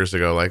around years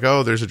ago, like,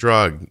 oh, there's a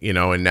drug,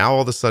 and now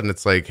all of a sudden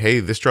it's like,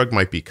 hey, this drug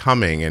might be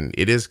coming, and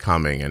it is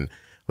coming. And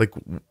like,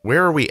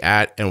 where are we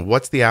at, and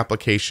what's the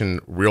application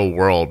real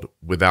world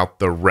without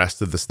the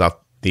rest of the stuff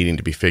needing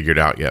to be figured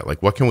out yet?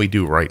 Like, what can we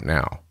do right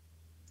now?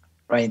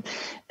 Right.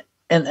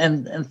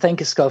 And thank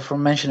you, Scott, for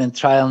mentioning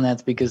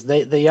TrialNet, because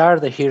they are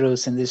the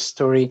heroes in this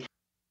story.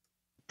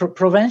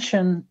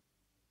 Prevention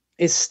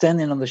is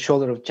standing on the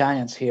shoulder of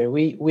giants here.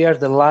 We are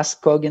the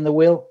last cog in the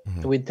wheel.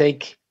 We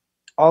take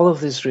all of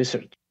this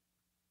research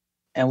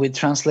and we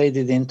translate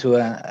it into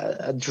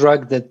a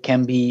drug that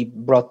can be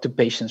brought to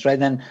patients,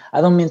 right? And I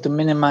don't mean to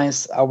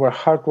minimize our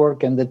hard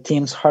work and the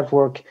team's hard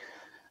work.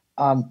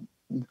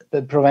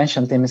 The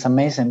prevention team is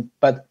amazing,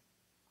 but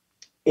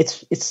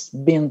it's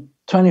been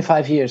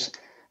 25 years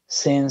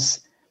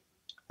since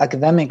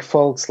academic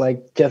folks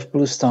like Jeff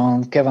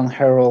Bluestone, Kevin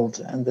Herold,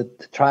 and the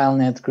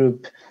TrialNet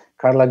group,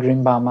 Carla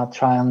Greenbaum at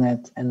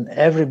TrialNet, and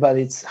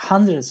everybody, it's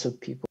hundreds of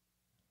people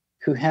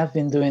who have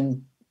been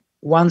doing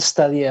one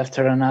study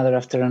after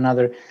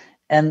another,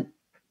 and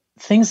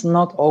things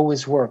not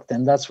always worked.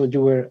 And that's what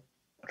you were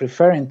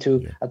referring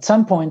to. Yeah. At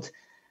some point,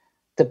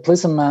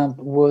 Teplizumab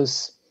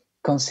was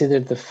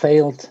considered a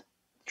failed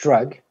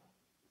drug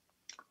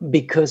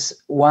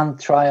because one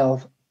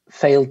trial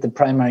failed the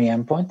primary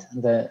endpoint.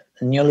 The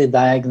newly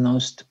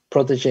diagnosed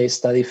protege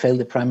study failed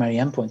the primary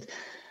endpoint.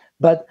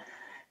 But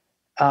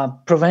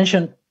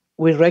prevention,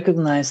 we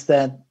recognize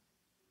that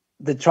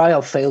the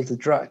trial failed the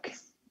drug.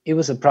 It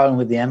was a problem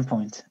with the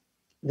endpoint.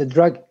 The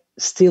drug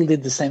still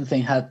did the same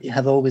thing it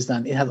had always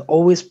done. It had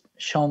always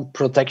shown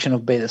protection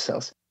of beta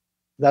cells.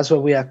 That's why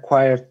we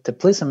acquired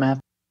Teplizumab.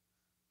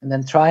 And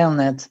then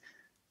TrialNet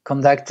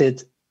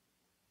conducted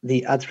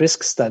the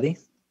at-risk study,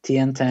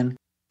 TN10,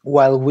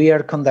 while we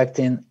are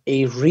conducting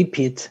a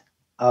repeat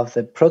of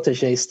the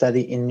protege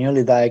study in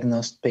newly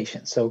diagnosed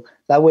patients. So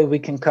that way we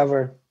can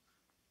cover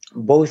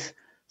both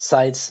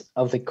sides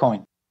of the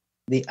coin.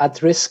 The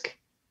at-risk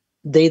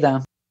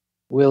data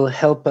will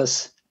help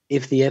us,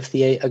 if the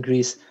FDA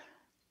agrees,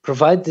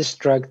 provide this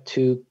drug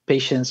to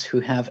patients who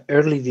have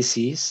early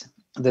disease,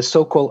 the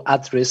so-called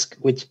at-risk,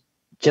 which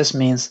just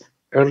means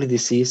early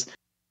disease.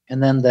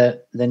 And then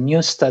the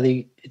new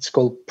study, it's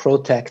called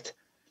PROTECT,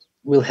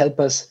 will help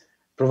us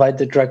provide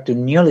the drug to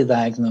newly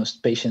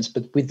diagnosed patients,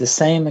 but with the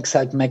same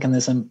exact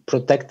mechanism,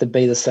 protect the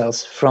beta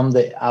cells from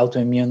the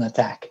autoimmune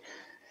attack.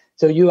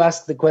 So you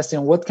asked the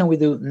question, what can we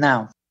do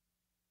now?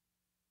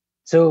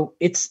 So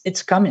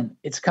it's coming.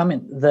 It's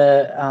coming.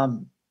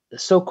 The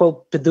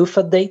so-called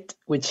PDUFA date,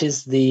 which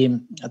is the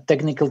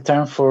technical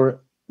term for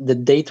the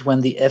date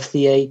when the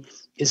FDA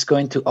is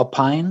going to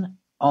opine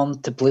on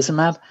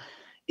teplizumab,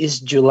 is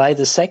July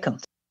the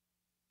 2nd.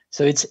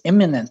 So it's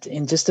imminent.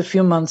 In just a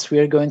few months, we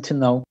are going to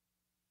know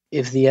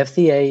if the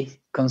FDA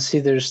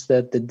considers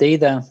that the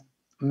data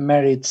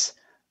merits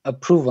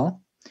approval.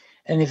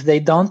 And if they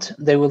don't,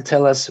 they will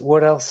tell us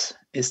what else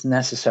is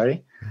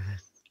necessary. Mm-hmm.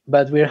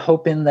 But we're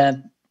hoping that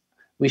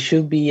we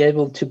should be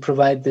able to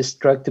provide this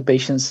drug to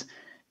patients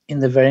in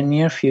the very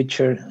near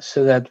future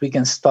so that we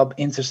can stop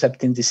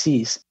intercepting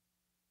disease.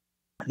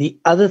 The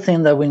other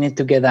thing that we need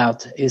to get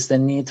out is the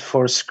need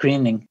for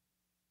screening.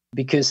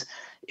 Because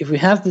if we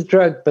have the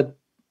drug, but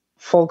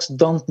folks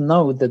don't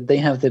know that they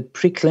have the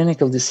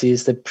preclinical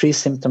disease, the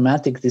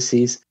pre-symptomatic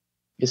disease,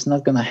 it's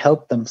not going to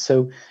help them.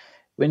 So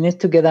we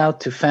need to get out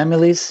to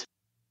families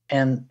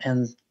and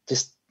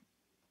just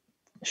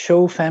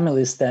show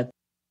families that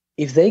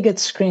if they get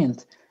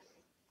screened,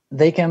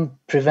 they can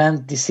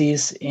prevent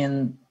disease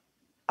in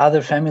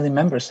other family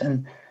members.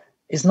 And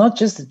it's not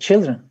just the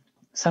children.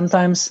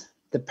 Sometimes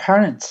the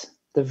parents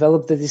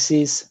develop the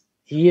disease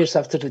years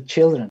after the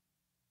children.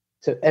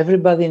 So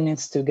everybody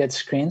needs to get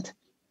screened.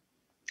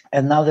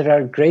 And now there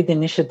are great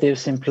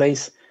initiatives in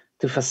place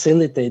to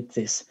facilitate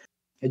this.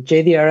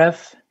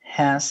 JDRF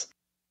has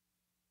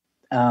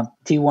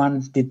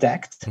T1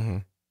 Detect. Mm-hmm.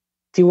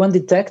 T1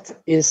 Detect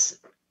is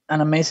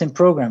an amazing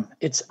program.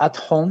 It's at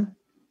home.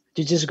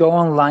 You just go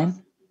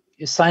online,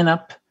 you sign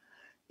up.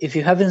 If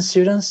you have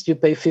insurance, you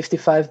pay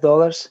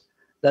 $55.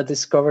 That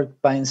is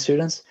covered by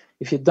insurance.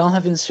 If you don't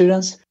have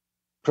insurance,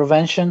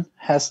 Provention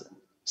has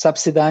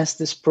subsidized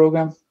this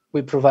program.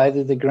 We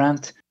provided the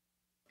grant,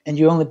 and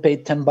you only pay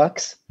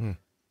 $10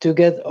 to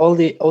get all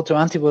the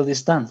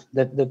autoantibodies done,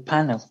 the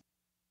panel.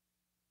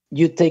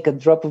 You take a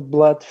drop of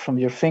blood from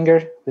your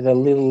finger with a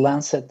little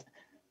lancet,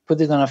 put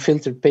it on a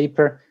filtered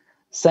paper,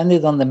 send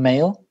it on the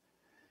mail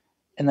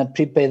in a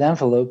prepaid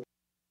envelope,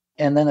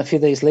 and then a few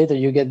days later,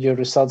 you get your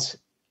results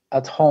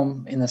at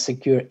home in a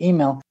secure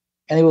email,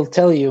 and it will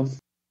tell you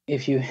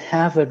if you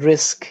have a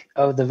risk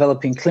of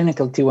developing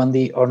clinical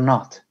T1D or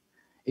not,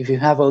 if you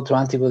have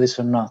autoantibodies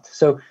or not.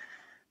 So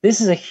this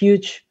is a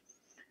huge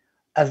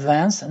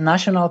advance,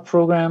 national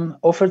program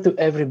offered to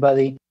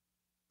everybody.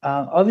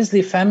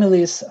 Obviously,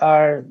 families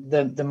are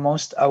the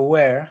most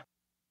aware,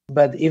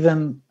 but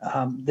even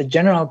the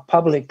general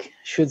public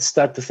should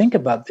start to think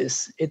about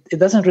this. It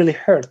doesn't really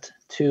hurt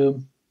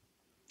to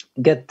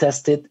get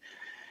tested.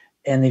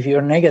 And if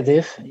you're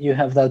negative, you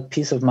have that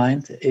peace of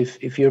mind.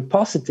 If you're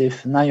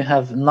positive, now you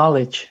have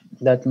knowledge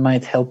that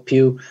might help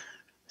you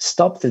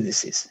stop the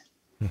disease.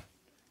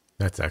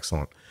 That's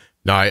excellent.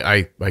 No,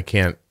 I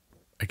can't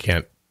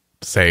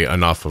say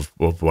enough of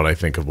what I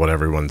think of what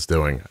everyone's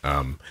doing.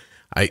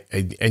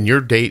 And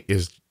your date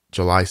is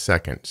July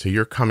 2nd. So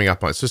you're coming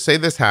up on, so say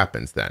this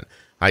happens then.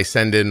 I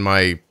send in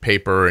my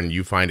paper and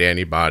you find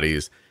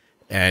antibodies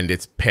and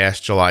it's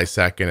past July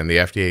 2nd and the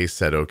FDA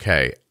said,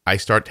 okay, I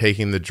start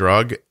taking the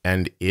drug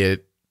and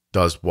it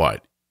does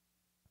what?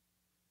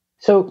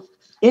 So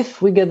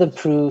if we get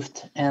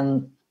approved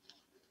and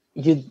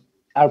you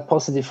are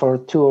positive for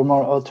 2 or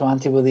more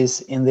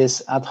autoantibodies in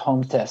this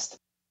at-home test,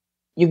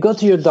 you go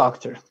to your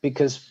doctor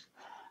because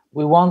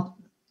we want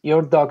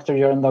your doctor,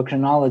 your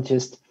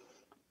endocrinologist,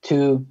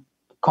 to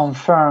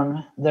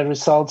confirm the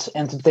results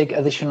and to take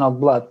additional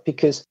blood.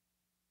 Because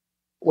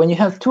when you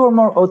have 2 or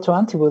more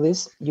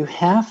autoantibodies, you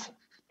have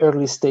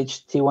early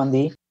stage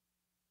T1D.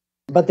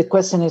 But the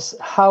question is,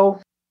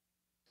 how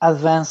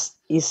advanced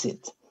is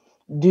it?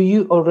 Do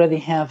you already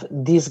have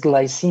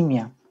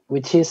dysglycemia,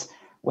 which is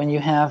when you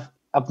have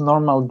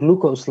abnormal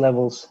glucose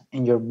levels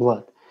in your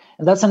blood?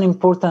 And that's an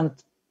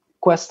important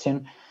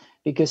question,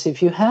 because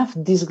if you have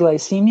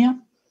dysglycemia,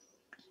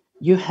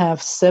 you have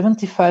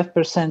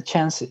 75%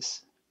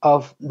 chances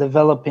of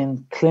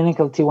developing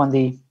clinical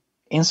T1D,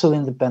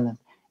 insulin dependent,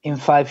 in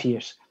 5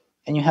 years.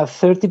 And you have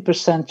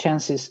 30%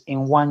 chances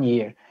in 1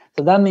 year.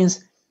 So that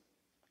means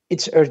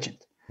it's urgent.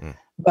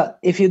 But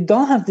if you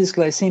don't have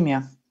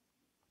dysglycemia,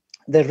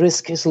 the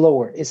risk is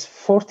lower. It's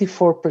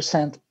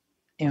 44%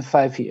 in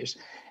 5 years.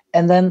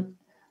 And then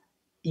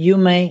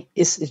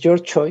it's your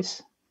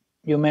choice.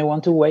 You may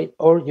want to wait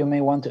or you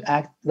may want to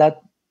act.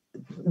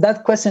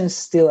 That question is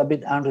still a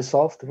bit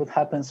unresolved. What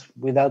happens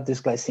without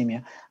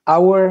dysglycemia?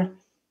 Our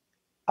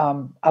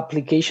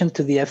application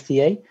to the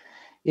FDA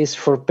is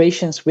for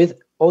patients with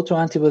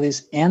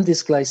autoantibodies and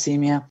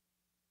dysglycemia.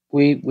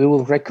 We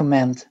will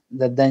recommend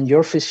that then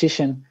your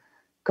physician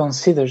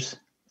considers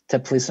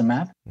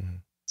teplizumab.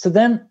 So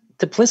then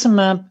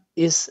teplizumab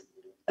is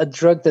a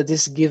drug that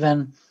is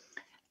given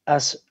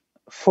as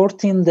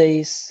 14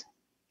 days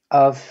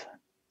of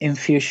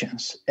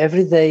infusions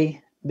every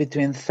day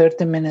between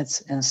 30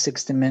 minutes and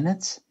 60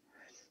 minutes.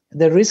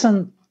 The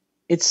reason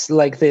it's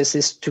like this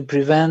is to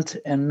prevent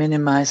and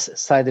minimize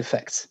side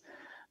effects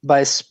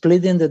by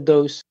splitting the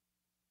dose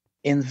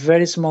in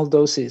very small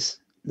doses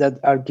that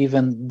are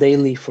given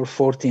daily for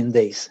 14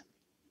 days.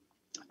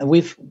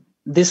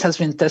 This has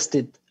been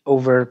tested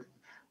over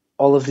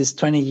all of these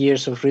 20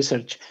 years of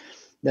research,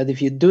 that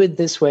if you do it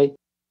this way,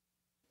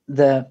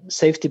 the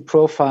safety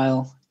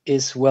profile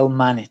is well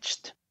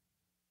managed.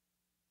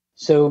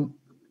 So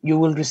you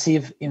will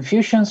receive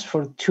infusions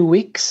for 2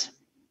 weeks,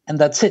 and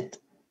that's it.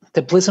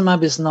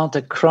 Teplizumab is not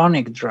a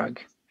chronic drug,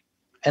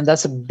 and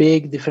that's a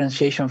big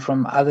differentiation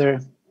from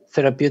other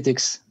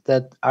therapeutics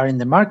that are in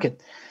the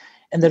market.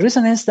 And the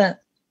reason is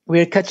that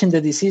we're catching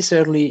the disease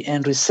early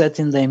and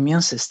resetting the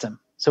immune system.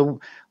 So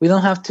we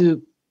don't have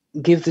to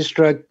give this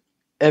drug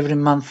every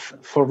month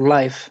for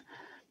life,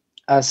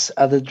 as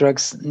other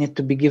drugs need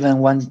to be given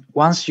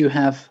once you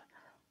have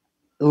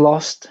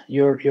lost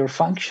your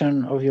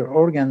function of your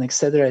organ,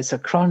 etc. It's a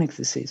chronic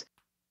disease.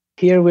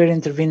 Here we're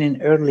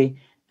intervening early,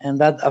 and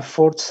that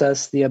affords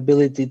us the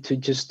ability to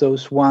just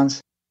dose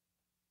once.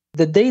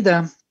 The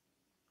data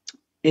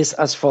is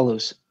as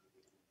follows.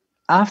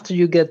 After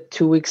you get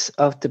 2 weeks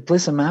of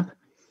teplizumab,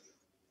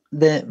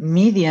 the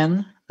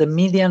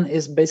median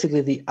is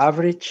basically the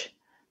average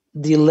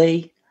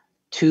delay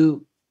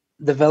to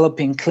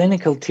developing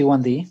clinical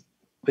T1D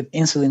with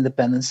insulin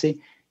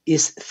dependency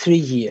is 3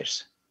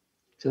 years.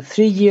 So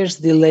 3 years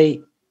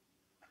delay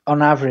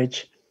on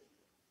average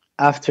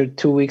after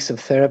 2 weeks of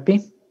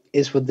therapy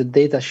is what the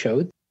data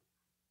showed.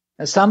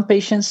 Now, some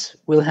patients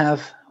will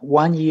have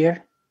 1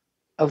 year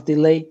of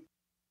delay.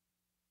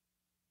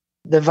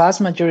 The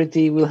vast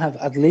majority will have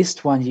at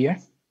least 1 year.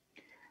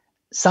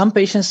 Some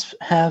patients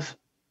have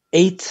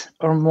 8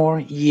 or more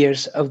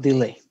years of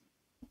delay.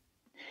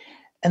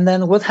 And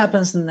then what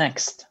happens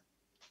next?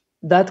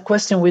 That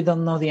question, we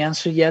don't know the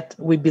answer yet.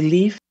 We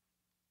believe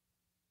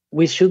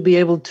we should be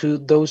able to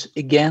dose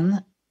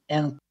again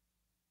and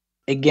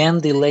again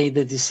delay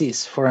the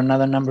disease for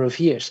another number of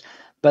years.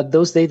 But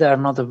those data are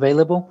not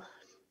available.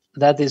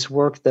 That is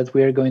work that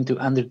we are going to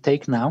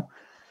undertake now.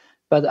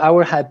 But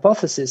our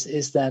hypothesis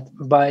is that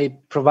by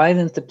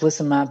providing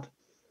teplizumab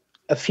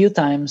a few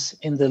times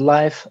in the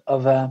life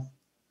of a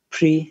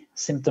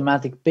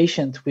pre-symptomatic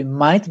patient, we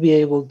might be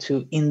able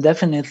to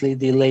indefinitely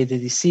delay the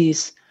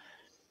disease.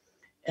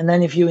 And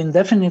then if you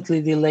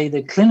indefinitely delay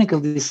the clinical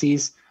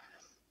disease,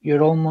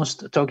 you're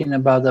almost talking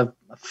about a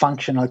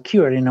functional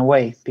cure in a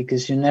way,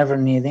 because you never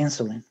need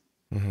insulin.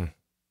 Mm-hmm.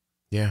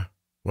 Yeah.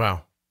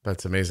 Wow.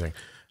 That's amazing.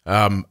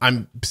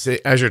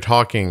 As you're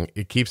talking,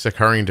 it keeps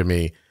occurring to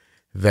me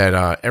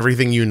that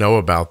everything you know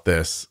about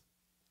this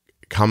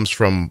comes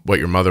from what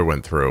your mother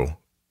went through,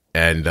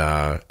 and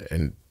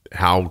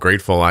how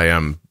grateful I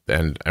am,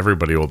 and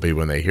everybody will be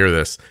when they hear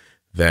this,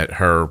 that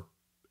her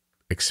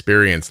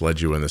experience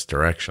led you in this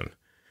direction.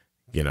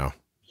 You know.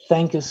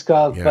 Thank you,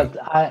 Scott. Yeah. But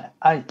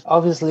I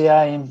obviously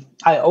I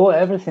owe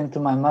everything to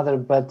my mother,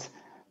 but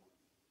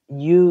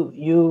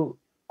you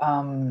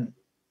owe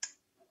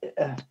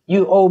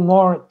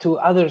more to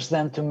others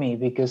than to me,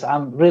 because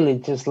I'm really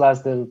just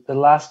the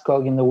last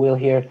cog in the wheel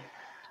here.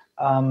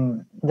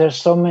 There's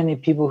so many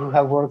people who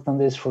have worked on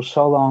this for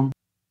so long.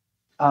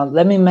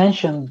 Let me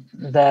mention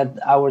that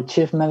our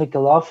chief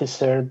medical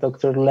officer,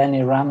 Dr.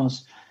 Lenny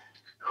Ramos,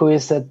 who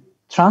is a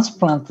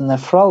transplant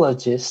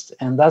nephrologist,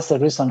 and that's the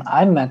reason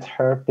I met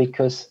her,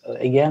 because,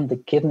 again, the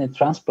kidney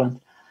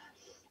transplant,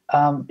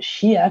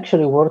 she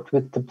actually worked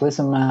with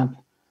teplizumab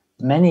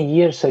many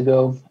years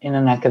ago in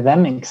an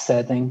academic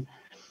setting,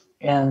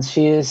 and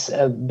she is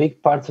a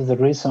big part of the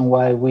reason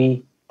why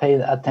we paid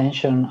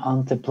attention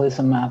on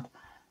teplizumab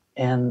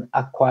and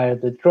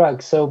acquired the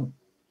drug. So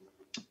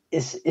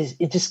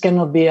it just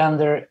cannot be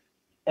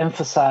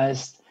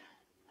underemphasized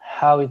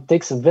how it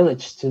takes a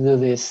village to do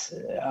this.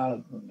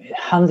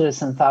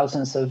 Hundreds and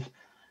thousands of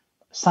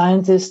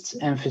scientists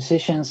and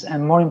physicians,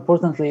 and more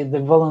importantly, the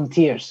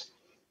volunteers.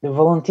 The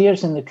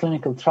volunteers in the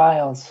clinical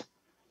trials,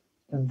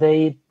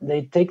 they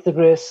take the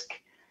risk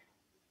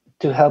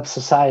to help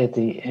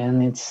society,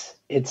 and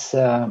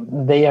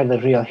they are the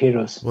real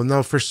heroes. Well,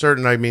 no, for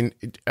certain. I mean,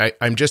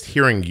 I'm just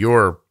hearing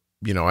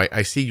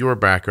I see your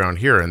background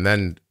here, and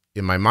then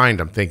in my mind,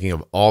 I'm thinking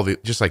of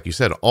just like you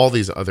said, all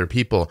these other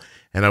people,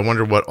 and I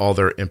wonder what all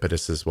their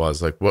impetuses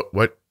was. Like,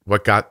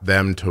 what got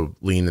them to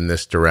lean in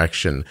this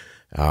direction,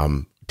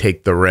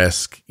 take the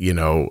risk,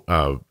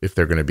 if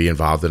they're going to be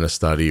involved in a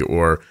study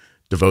or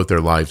devote their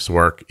life's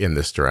work in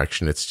this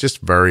direction. It's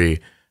just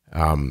very,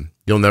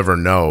 you'll never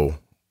know,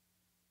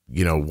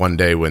 one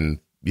day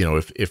when,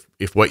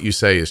 if what you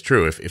say is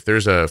true, if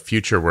there's a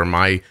future where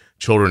my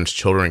children's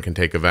children can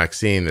take a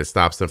vaccine that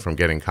stops them from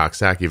getting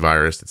Coxsackie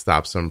virus, that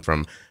stops them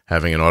from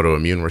having an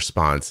autoimmune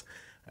response,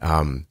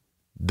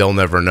 they'll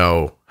never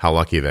know how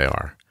lucky they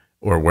are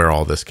or where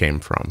all this came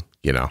from.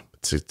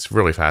 It's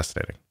really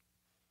fascinating.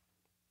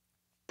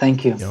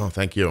 Thank you. No,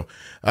 thank you.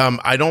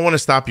 I don't want to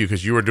stop you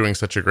because you were doing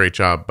such a great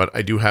job, but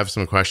I do have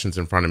some questions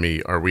in front of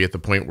me. Are we at the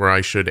point where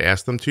I should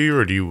ask them to you,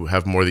 or do you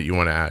have more that you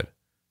want to add?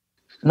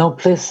 No,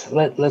 please,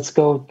 let's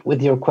go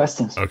with your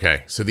questions.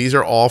 Okay, so these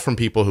are all from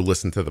people who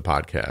listen to the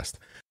podcast.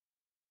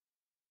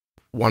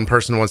 One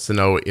person wants to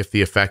know if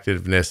the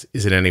effectiveness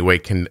is in any way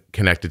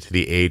connected to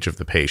the age of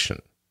the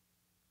patient.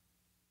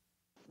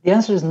 The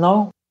answer is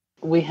no.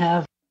 We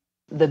have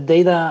the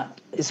data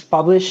is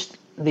published.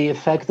 The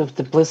effect of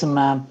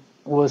teplizumab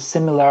was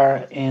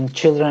similar in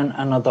children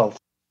and adults.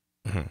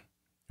 Mm-hmm.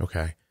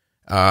 Okay.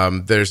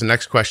 There's the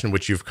next question,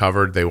 which you've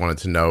covered. They wanted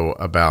to know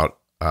about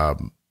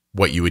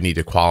what you would need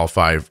to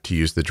qualify to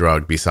use the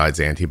drug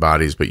besides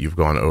antibodies, but you've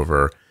gone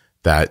over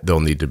that.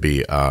 There'll need to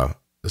be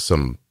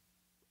some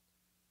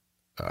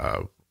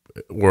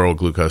oral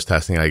glucose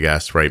testing, I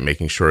guess, right?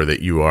 Making sure that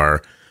you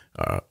are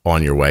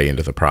on your way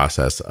into the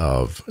process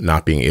of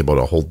not being able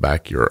to hold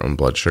back your own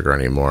blood sugar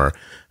anymore.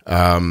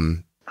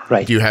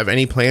 Right. Do you have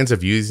any plans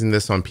of using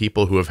this on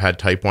people who have had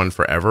type 1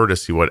 forever to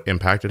see what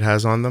impact it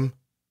has on them?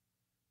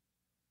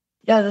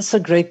 Yeah, that's a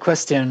great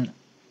question.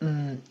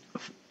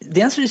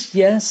 The answer is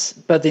yes,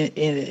 but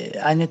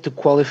I need to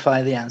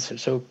qualify the answer.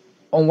 So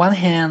on one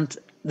hand,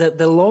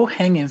 the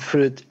low-hanging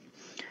fruit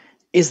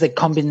is the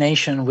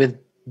combination with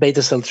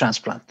beta cell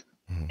transplant,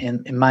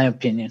 in my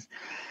opinion.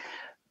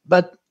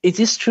 But it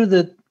is true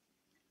that,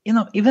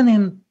 even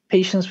in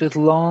patients with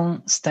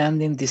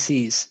long-standing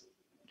disease,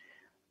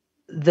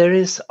 there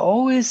is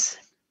always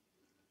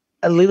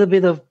a little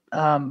bit of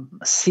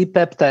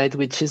C-peptide,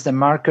 which is the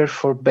marker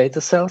for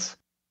beta cells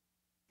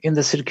in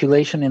the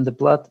circulation in the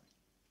blood.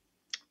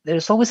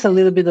 There's always a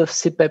little bit of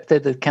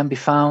C-peptide that can be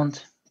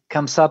found,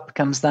 comes up,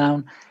 comes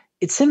down.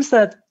 It seems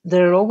that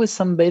there are always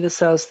some beta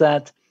cells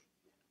that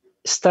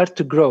start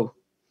to grow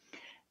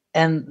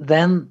and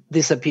then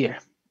disappear.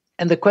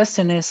 And the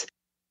question is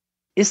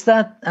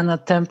that an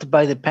attempt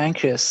by the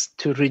pancreas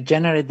to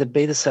regenerate the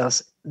beta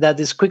cells that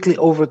is quickly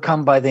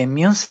overcome by the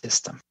immune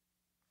system?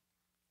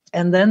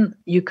 And then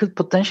you could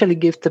potentially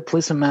give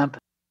teplizumab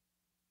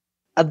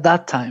at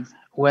that time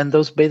when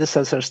those beta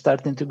cells are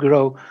starting to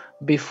grow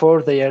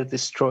before they are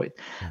destroyed.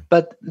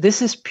 But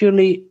this is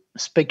purely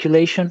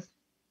speculation,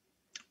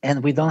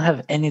 and we don't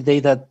have any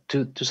data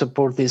to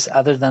support this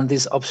other than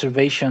this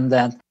observation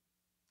that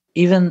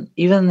even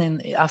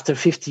after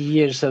 50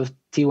 years of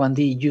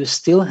T1D, you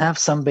still have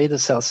some beta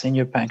cells in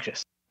your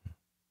pancreas.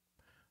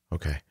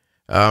 Okay.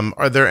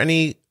 Are there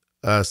any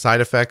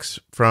side effects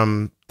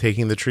from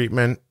taking the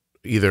treatment,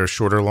 either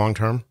short or long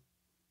term?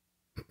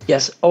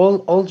 Yes,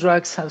 all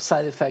drugs have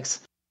side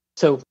effects.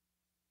 So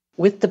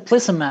with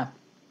teplizumab,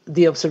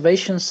 the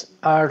observations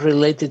are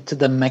related to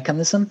the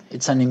mechanism.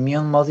 It's an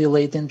immune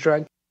modulating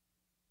drug.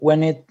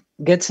 When it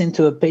gets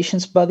into a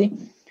patient's body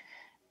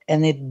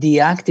and it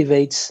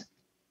deactivates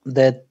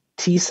the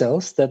T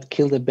cells that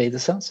kill the beta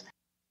cells,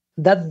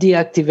 that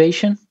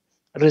deactivation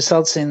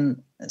results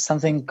in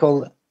something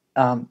called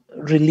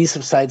release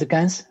of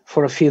cytokines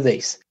for a few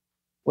days.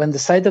 When the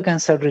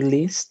cytokines are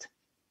released,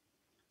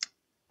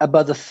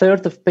 about a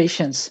third of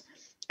patients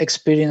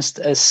experienced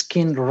a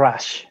skin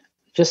rash,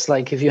 just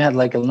like if you had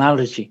like an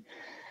allergy.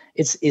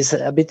 It's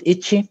a bit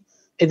itchy.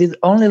 It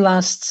only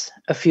lasts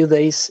a few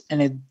days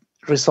and it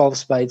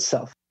resolves by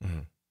itself.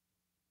 Mm-hmm.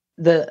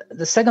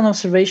 The second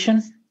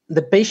observation,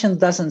 the patient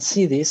doesn't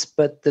see this,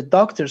 but the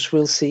doctors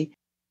will see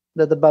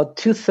that about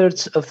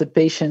 2/3 of the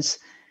patients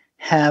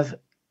have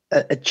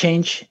a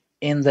change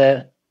in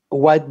the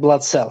white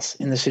blood cells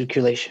in the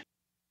circulation,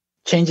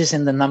 changes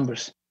in the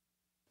numbers.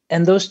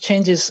 And those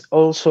changes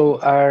also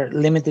are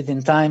limited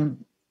in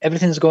time.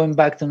 Everything's going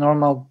back to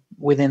normal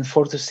within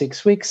 4 to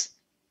 6 weeks.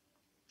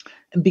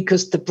 And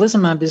because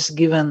teplizumab is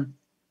given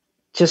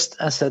just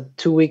as a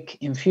 2-week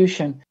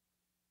infusion,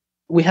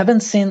 we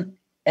haven't seen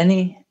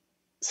any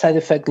side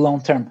effect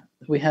long-term.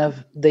 We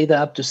have data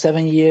up to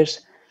 7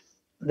 years.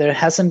 There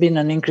hasn't been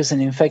an increase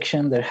in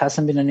infection. There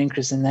hasn't been an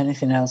increase in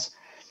anything else.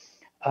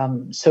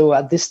 So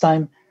at this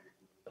time,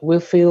 we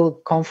feel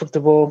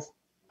comfortable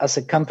as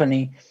a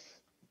company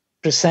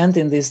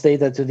presenting this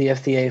data to the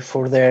FDA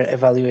for their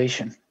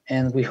evaluation.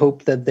 And we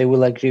hope that they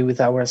will agree with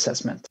our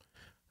assessment.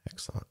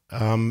 Excellent.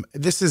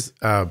 This is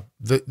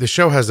the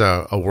show has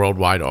a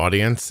worldwide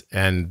audience,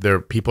 and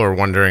people are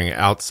wondering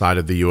outside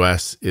of the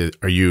U.S.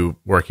 Are you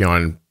working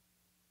on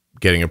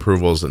getting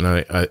approvals in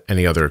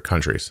any other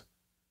countries?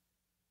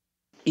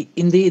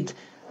 Indeed,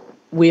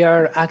 we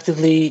are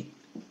actively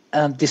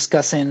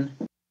discussing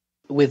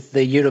with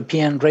the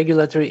European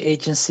Regulatory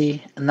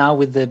Agency, now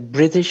with the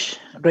British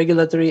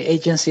Regulatory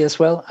Agency as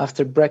well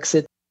after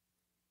Brexit,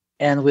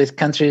 and with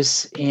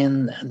countries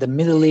in the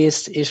Middle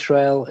East,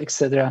 Israel,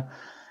 etc.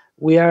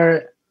 We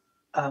are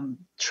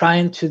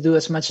trying to do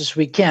as much as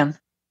we can.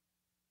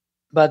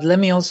 But let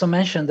me also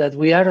mention that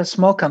we are a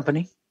small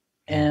company,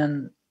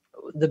 and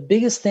the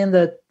biggest thing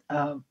that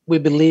we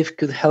believe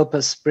could help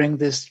us bring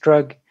this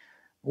drug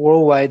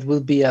worldwide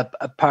will be a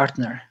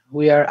partner.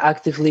 We are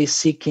actively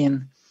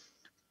seeking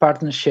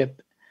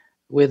partnership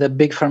with a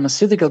big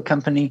pharmaceutical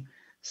company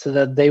so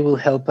that they will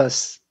help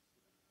us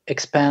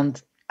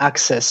expand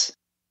access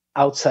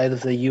outside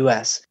of the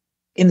US.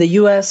 In the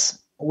US,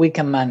 we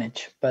can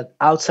manage, but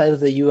outside of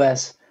the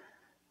US,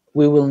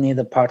 we will need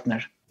a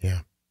partner. Yeah.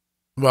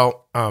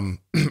 Well, I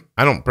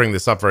don't bring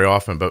this up very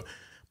often, but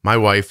my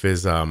wife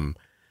is a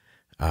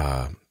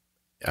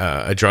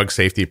drug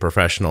safety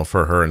professional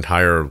for her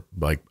entire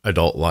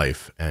adult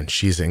life, and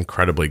she's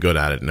incredibly good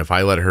at it. And if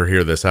I let her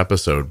hear this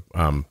episode,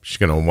 she's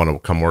going to want to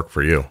come work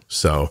for you.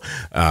 So,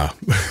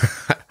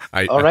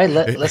 all right,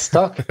 let's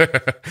talk.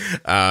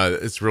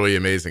 It's really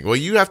amazing. Well,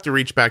 you have to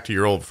reach back to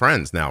your old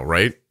friends now,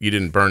 right? You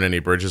didn't burn any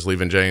bridges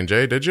leaving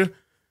J&J, did you?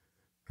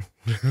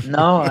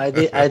 No, I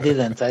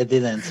didn't.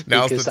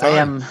 Now's because the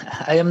time.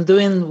 I am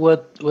doing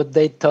what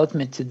they taught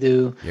me to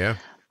do. Yeah.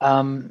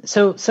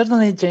 So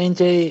certainly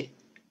J&J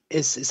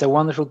is a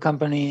wonderful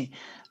company.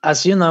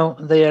 As you know,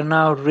 they are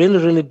now really,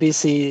 really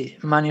busy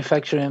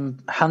manufacturing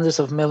hundreds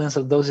of millions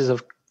of doses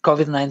of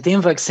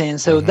COVID-19 vaccine.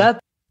 So that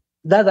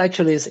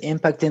actually is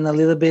impacting a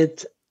little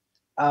bit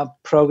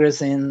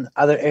progress in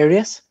other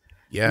areas.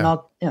 Yeah.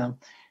 Not,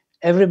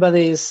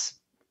 everybody is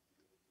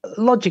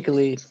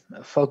logically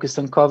focused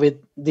on COVID,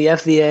 the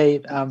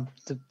FDA,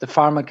 the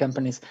pharma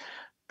companies.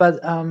 But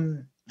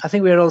I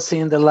think we're all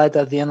seeing the light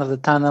at the end of the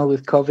tunnel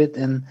with COVID,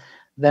 and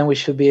then we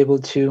should be able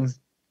to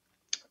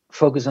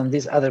focus on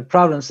these other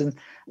problems. And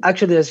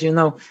actually, as you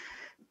know,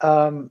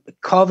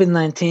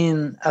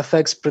 COVID-19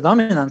 as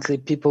predominantly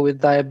people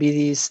with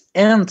diabetes,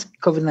 and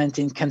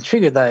COVID-19 can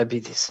trigger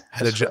diabetes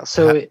as well.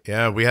 So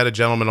we had a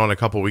gentleman on a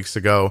couple of weeks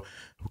ago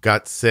who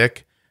got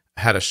sick,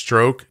 had a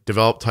stroke,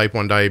 developed type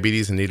 1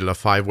 diabetes, and needed a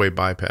 5-way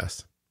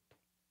bypass.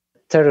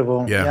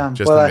 Terrible. Yeah,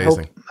 just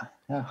amazing.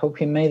 I hope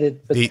he made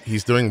it. But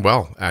he's doing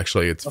well,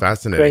 actually. It's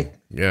fascinating. Great.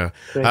 Yeah.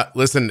 Great.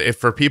 Listen, if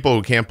for people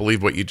who can't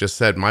believe what you just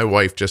said, my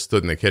wife just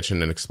stood in the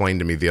kitchen and explained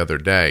to me the other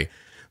day,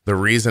 the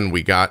reason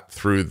we got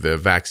through the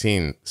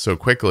vaccine so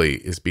quickly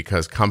is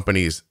because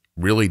companies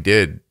really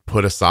did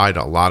put aside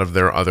a lot of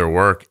their other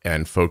work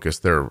and focus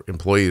their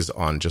employees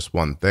on just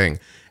one thing.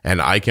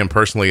 And I can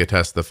personally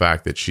attest the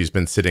fact that she's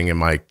been sitting in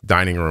my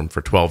dining room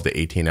for 12 to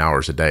 18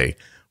 hours a day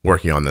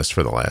working on this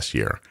for the last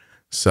year.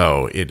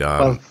 So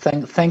well,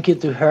 thank you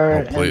to her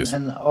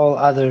and all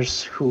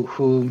others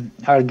who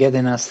are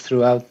getting us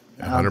throughout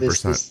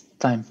this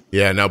time.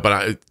 Yeah, no,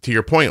 but to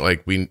your point,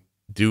 we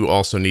do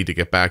also need to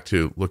get back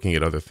to looking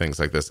at other things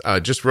like this.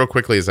 Just real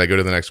quickly as I go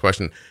to the next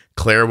question,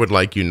 Claire would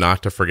like you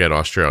not to forget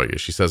Australia.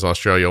 She says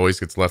Australia always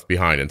gets left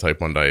behind in type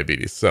 1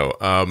 diabetes. So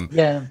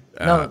we're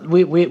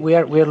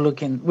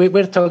looking.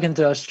 We're talking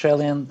to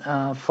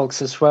Australian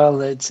folks as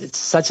well. It's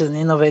such an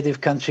innovative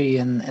country,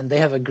 and they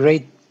have a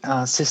great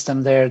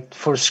system there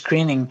for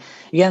screening.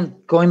 Again,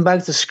 going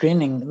back to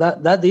screening,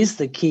 that is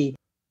the key.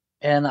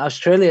 And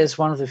Australia is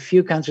one of the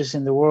few countries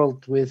in the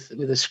world with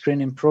a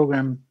screening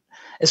program.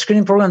 A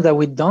screening program that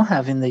we don't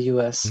have in the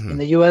U.S. In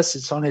the U.S.,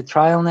 it's only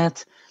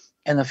TrialNet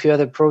and a few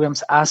other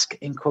programs, Ask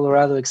in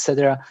Colorado,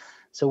 etc.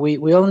 So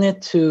we all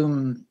need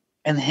to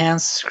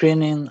enhance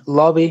screening,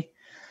 lobby,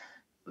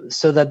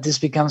 so that this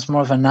becomes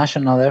more of a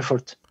national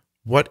effort.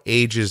 What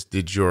ages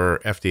did your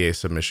FDA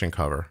submission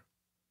cover?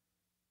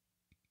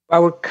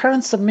 Our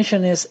current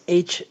submission is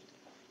age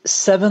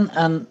 7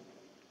 and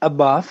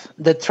above.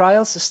 The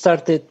trials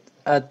started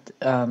at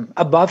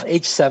above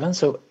age 7,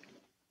 so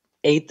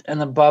 8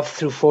 and above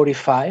through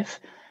 45,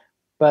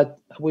 but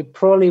we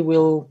probably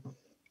will,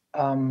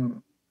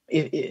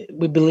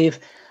 we believe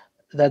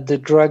that the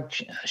drug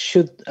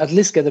should at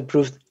least get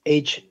approved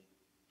age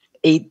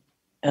 8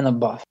 and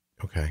above.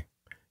 Okay.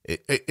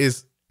 It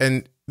is,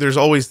 and there's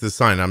always the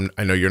sign,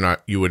 I know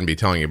you wouldn't be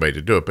telling anybody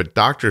to do it, but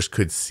doctors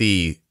could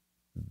see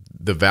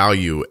the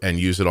value and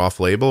use it off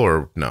label,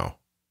 or no?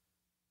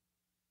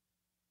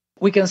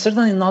 We can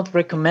certainly not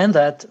recommend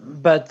that,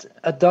 but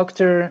a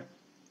doctor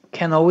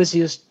can always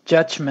use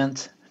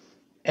judgment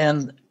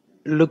and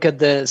look at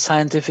the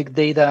scientific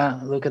data,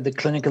 look at the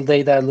clinical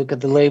data, look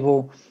at the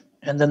label,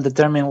 and then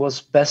determine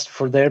what's best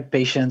for their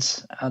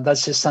patients.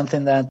 That's just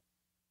something that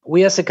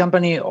we as a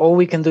company, all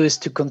we can do is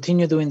to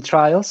continue doing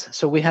trials.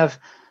 So we have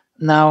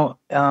now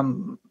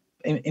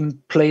in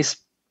place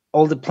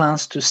all the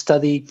plans to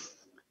study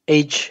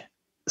age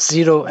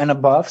 0 and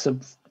above, so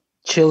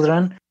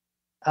children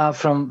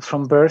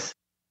from birth,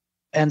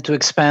 and to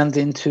expand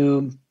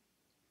into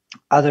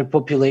other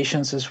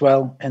populations as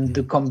well, and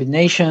do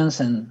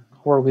combinations and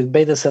work with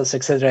beta cells,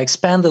 etc.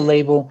 Expand the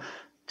label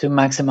to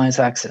maximize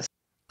access.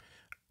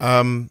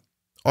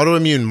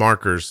 Autoimmune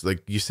markers,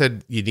 like you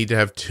said, you need to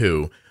have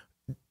 2.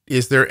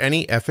 Is there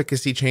any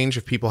efficacy change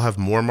if people have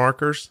more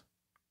markers?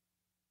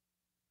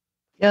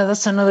 Yeah,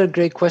 that's another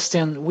great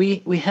question.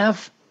 We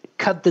have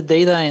cut the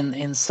data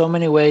in so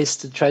many ways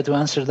to try to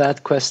answer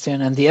that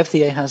question, and the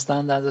FDA has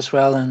done that as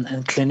well, and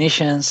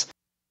clinicians.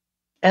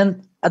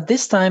 And at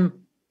this time,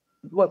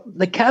 well,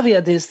 the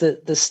caveat is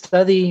that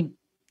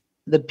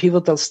the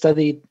pivotal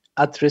study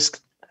at risk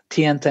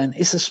TN10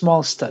 is a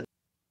small study.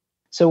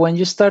 So when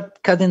you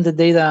start cutting the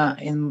data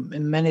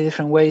in many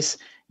different ways,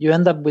 you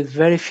end up with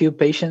very few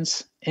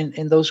patients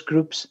in those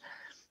groups,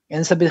 and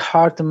it's a bit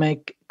hard to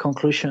make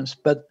conclusions.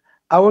 But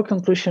our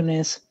conclusion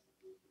is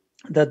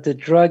that the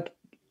drug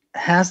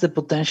has the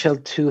potential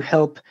to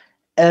help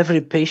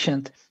every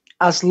patient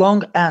as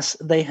long as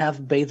they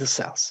have beta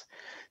cells.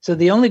 So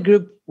the only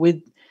group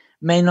we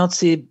may not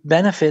see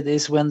benefit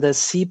is when the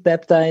C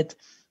peptide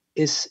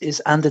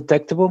is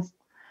undetectable,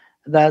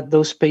 that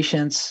those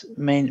patients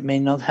may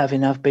not have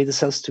enough beta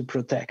cells to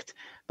protect.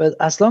 But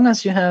as long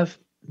as you have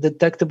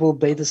detectable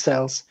beta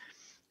cells,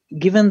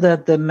 given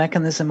that the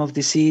mechanism of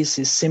disease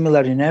is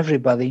similar in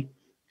everybody,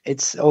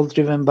 it's all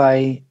driven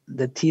by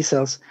the T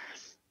cells,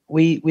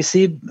 we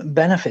see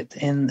benefit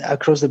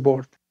across the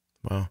board.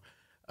 Wow.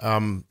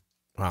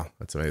 Wow,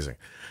 that's amazing.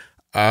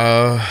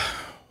 I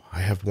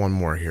have one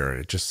more here.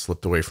 It just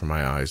slipped away from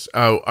my eyes.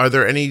 Oh, are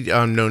there any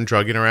known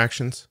drug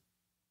interactions?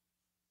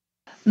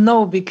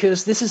 No,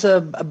 because this is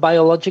a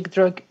biologic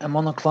drug, a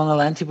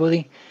monoclonal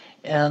antibody.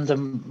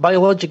 And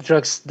biologic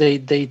drugs, they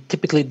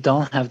typically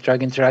don't have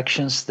drug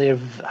interactions. They're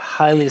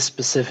highly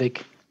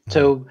specific.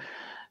 So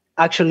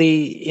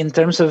actually, in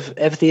terms of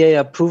FDA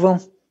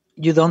approval,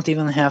 you don't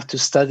even have to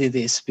study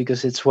this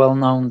because it's well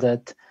known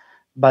that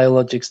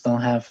biologics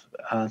don't have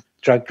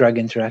drug-drug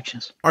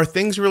interactions. Are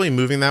things really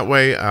moving that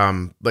way?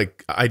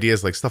 Like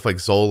ideas like stuff like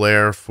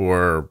Xolair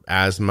for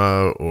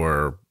asthma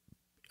or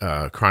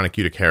chronic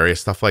urticaria,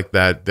 stuff like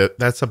that,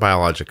 that's a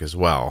biologic as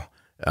well.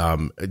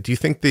 Do you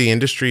think the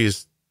industry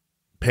is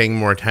paying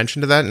more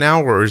attention to that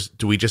now, or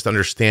do we just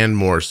understand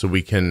more so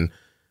we can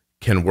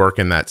work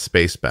in that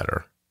space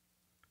better?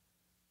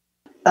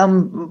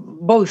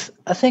 Both.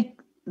 I think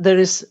there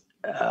is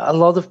a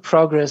lot of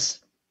progress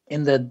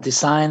in the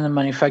design and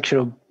manufacture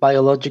of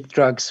biologic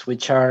drugs,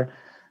 which are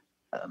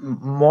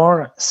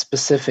more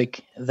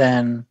specific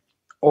than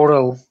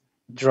oral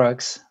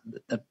drugs,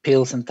 the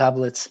pills and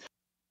tablets.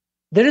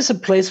 There is a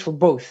place for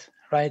both,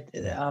 right?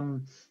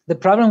 The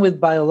problem with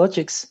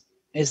biologics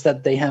is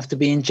that they have to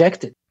be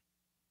injected.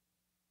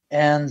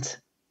 And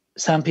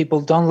some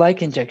people don't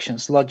like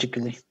injections,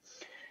 logically.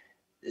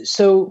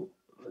 So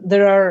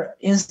there are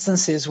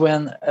instances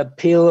when a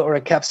pill or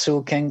a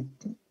capsule can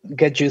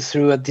get you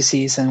through a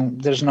disease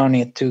and there's no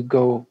need to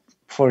go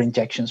for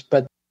injections.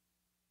 But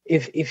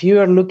if you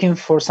are looking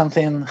for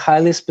something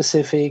highly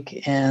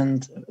specific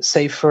and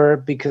safer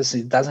because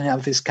it doesn't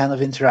have this kind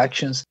of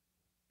interactions,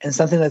 and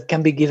something that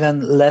can be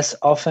given less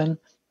often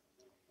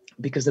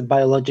because the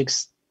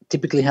biologics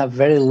typically have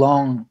very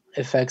long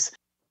effects,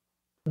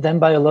 then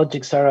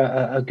biologics are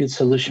a good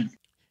solution.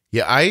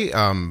 Yeah,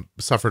 I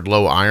suffered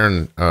low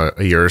iron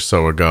a year or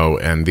so ago,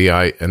 and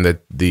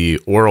the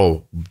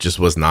oral just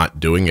was not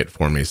doing it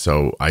for me.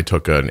 So I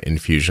took an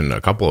infusion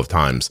a couple of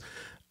times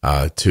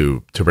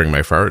to bring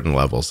my ferritin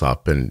levels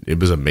up, and it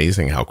was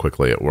amazing how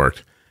quickly it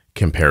worked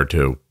compared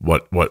to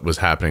what was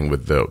happening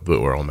with the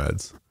oral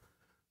meds.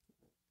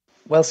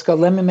 Well, Scott,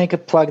 let me make a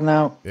plug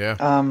now. Yeah.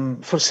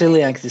 For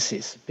celiac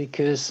disease,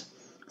 because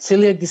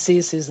celiac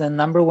disease is the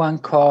number one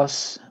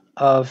cause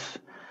of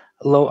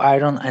low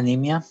iron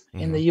anemia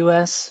in the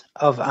US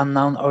of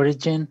unknown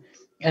origin,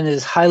 and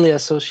is highly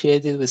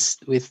associated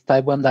with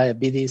type 1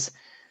 diabetes.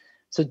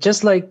 So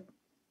just like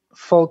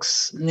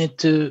folks need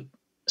to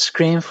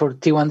screen for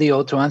T1D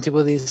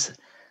autoantibodies,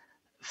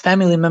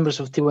 family members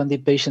of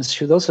T1D patients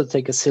should also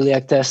take a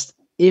celiac test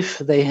if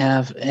they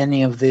have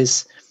any of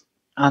these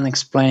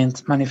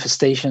unexplained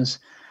manifestations.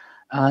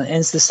 And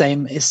it's the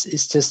same.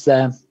 It's just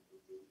a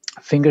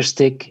finger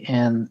stick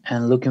and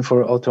looking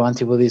for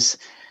autoantibodies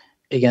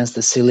against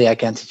the celiac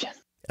antigen.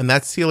 And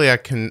that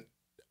celiac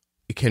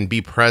can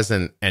be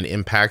present and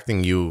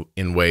impacting you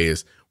in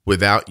ways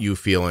without you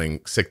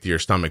feeling sick to your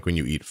stomach when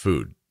you eat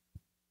food.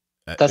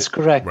 That's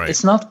correct. Right.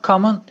 It's not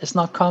common,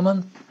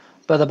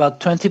 but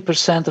about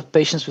 20% of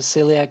patients with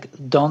celiac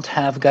don't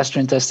have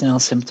gastrointestinal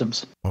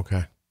symptoms.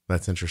 Okay,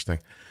 that's interesting.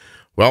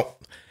 Well,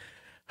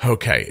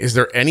 okay. Is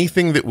there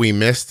anything that we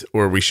missed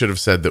or we should have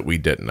said that we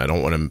didn't? I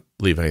don't want to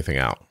leave anything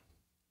out.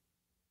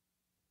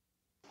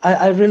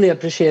 I really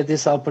appreciate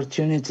this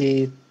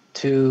opportunity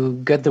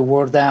to get the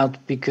word out,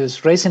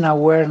 because raising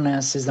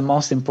awareness is the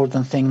most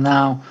important thing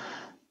now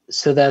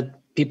so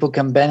that people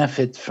can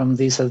benefit from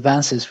these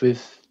advances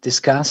we've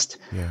discussed.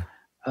 Yeah.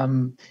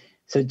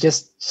 So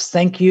just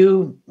thank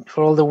you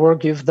for all the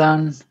work you've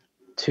done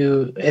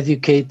to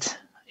educate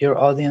your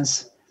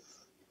audience.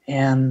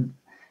 And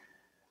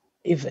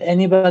if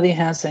anybody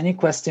has any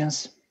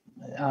questions,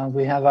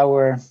 we have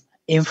our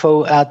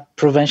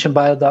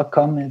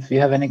info@proventionbio.com. If you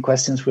have any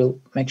questions, we'll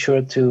make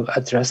sure to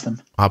address them.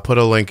 I'll put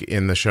a link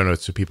in the show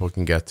notes so people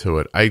can get to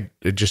it. I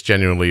just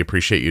genuinely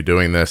appreciate you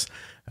doing this,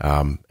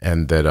 and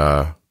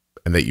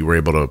that you were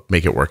able to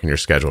make it work in your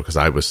schedule, because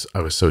I was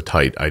so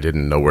tight. I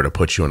didn't know where to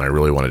put you, and I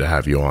really wanted to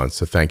have you on.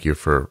 So thank you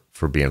for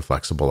being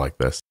flexible like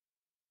this.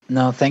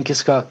 No, thank you,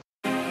 Scott.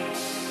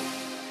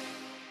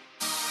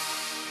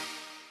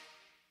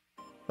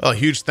 Well,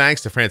 huge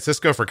thanks to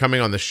Francisco for coming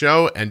on the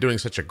show and doing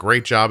such a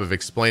great job of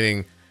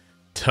explaining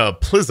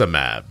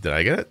Teplizumab. Did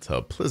I get it?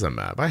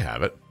 Teplizumab. I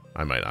have it.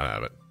 I might not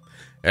have it.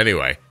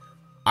 Anyway,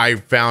 I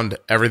found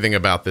everything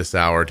about this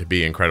hour to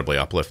be incredibly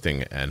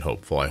uplifting and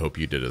hopeful. I hope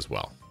you did as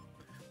well.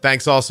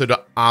 Thanks also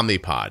to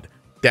Omnipod,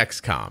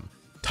 Dexcom,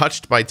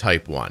 Touched by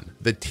Type 1,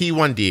 the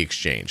T1D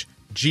Exchange,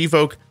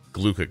 Gvoke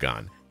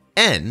Glucagon,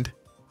 and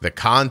the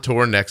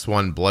Contour Next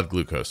One blood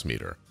glucose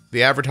meter.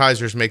 The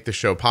advertisers make the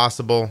show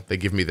possible. They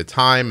give me the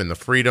time and the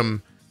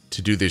freedom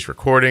to do these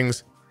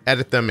recordings,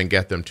 edit them, and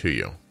get them to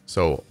you.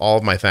 So all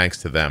of my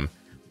thanks to them.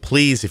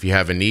 Please, if you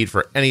have a need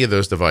for any of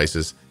those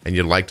devices and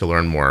you'd like to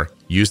learn more,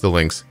 use the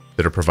links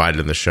that are provided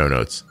in the show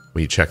notes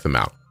when you check them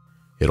out.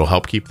 It'll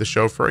help keep the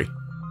show free.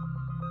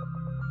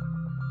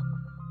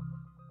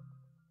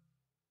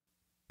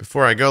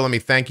 Before I go, let me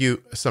thank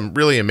you. Some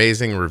really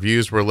amazing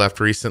reviews were left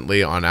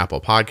recently on Apple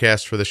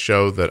Podcasts for the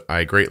show that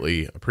I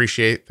greatly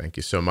appreciate. Thank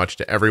you so much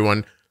to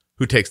everyone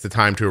who takes the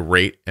time to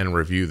rate and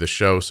review the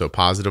show so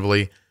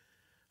positively.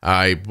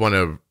 I want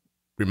to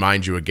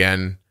remind you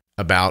again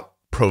about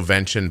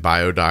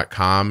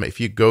ProventionBio.com. If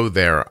you go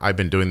there, I've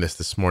been doing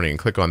this morning, and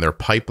click on their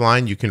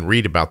pipeline, you can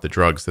read about the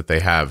drugs that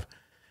they have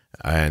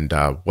and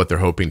what they're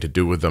hoping to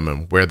do with them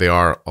and where they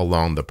are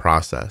along the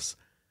process.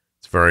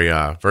 It's very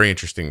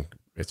interesting.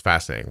 It's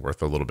fascinating,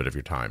 worth a little bit of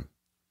your time.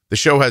 The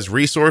show has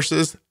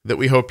resources that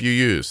we hope you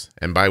use.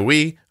 And by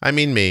we, I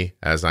mean me,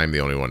 as I'm the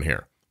only one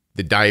here.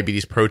 The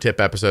Diabetes Pro Tip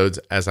episodes,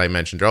 as I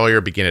mentioned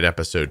earlier, begin at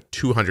episode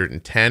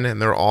 210,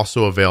 and they're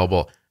also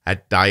available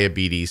at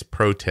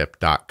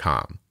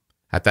diabetesprotip.com.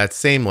 At that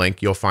same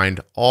link, you'll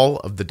find all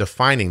of the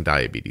Defining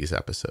Diabetes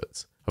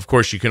episodes. Of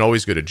course, you can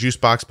always go to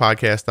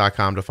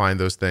juiceboxpodcast.com to find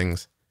those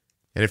things.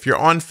 And if you're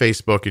on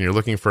Facebook and you're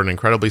looking for an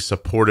incredibly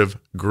supportive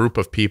group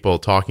of people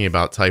talking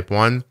about type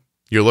 1,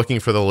 you're looking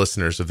for the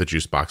listeners of the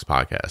Juicebox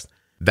Podcast.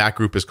 That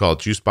group is called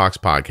Juicebox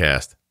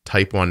Podcast,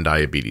 Type 1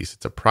 Diabetes.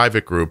 It's a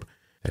private group.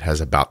 It has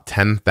about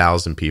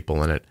 10,000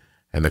 people in it,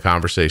 and the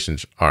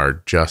conversations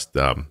are just,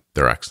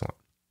 they're excellent.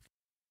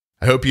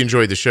 I hope you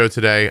enjoyed the show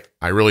today.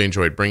 I really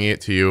enjoyed bringing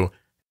it to you.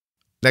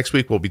 Next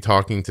week, we'll be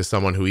talking to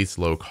someone who eats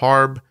low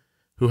carb,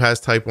 who has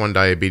type 1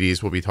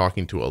 diabetes. We'll be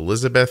talking to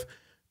Elizabeth,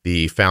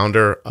 the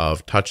founder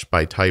of Touched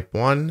by Type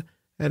 1,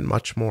 and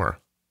much more.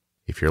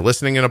 If you're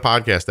listening in a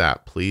podcast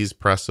app, please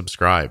press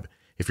subscribe.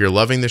 If you're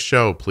loving the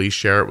show, please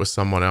share it with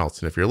someone else.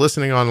 And if you're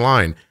listening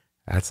online,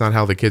 that's not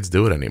how the kids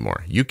do it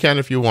anymore. You can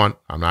if you want.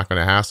 I'm not going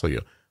to hassle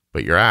you.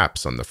 But your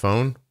apps on the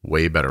phone,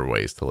 way better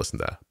ways to listen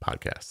to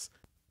podcasts.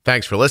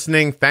 Thanks for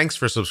listening. Thanks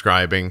for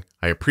subscribing.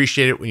 I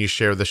appreciate it when you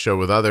share the show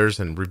with others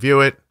and review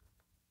it.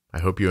 I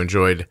hope you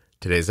enjoyed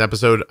today's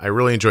episode. I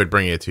really enjoyed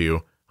bringing it to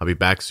you. I'll be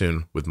back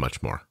soon with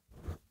much more.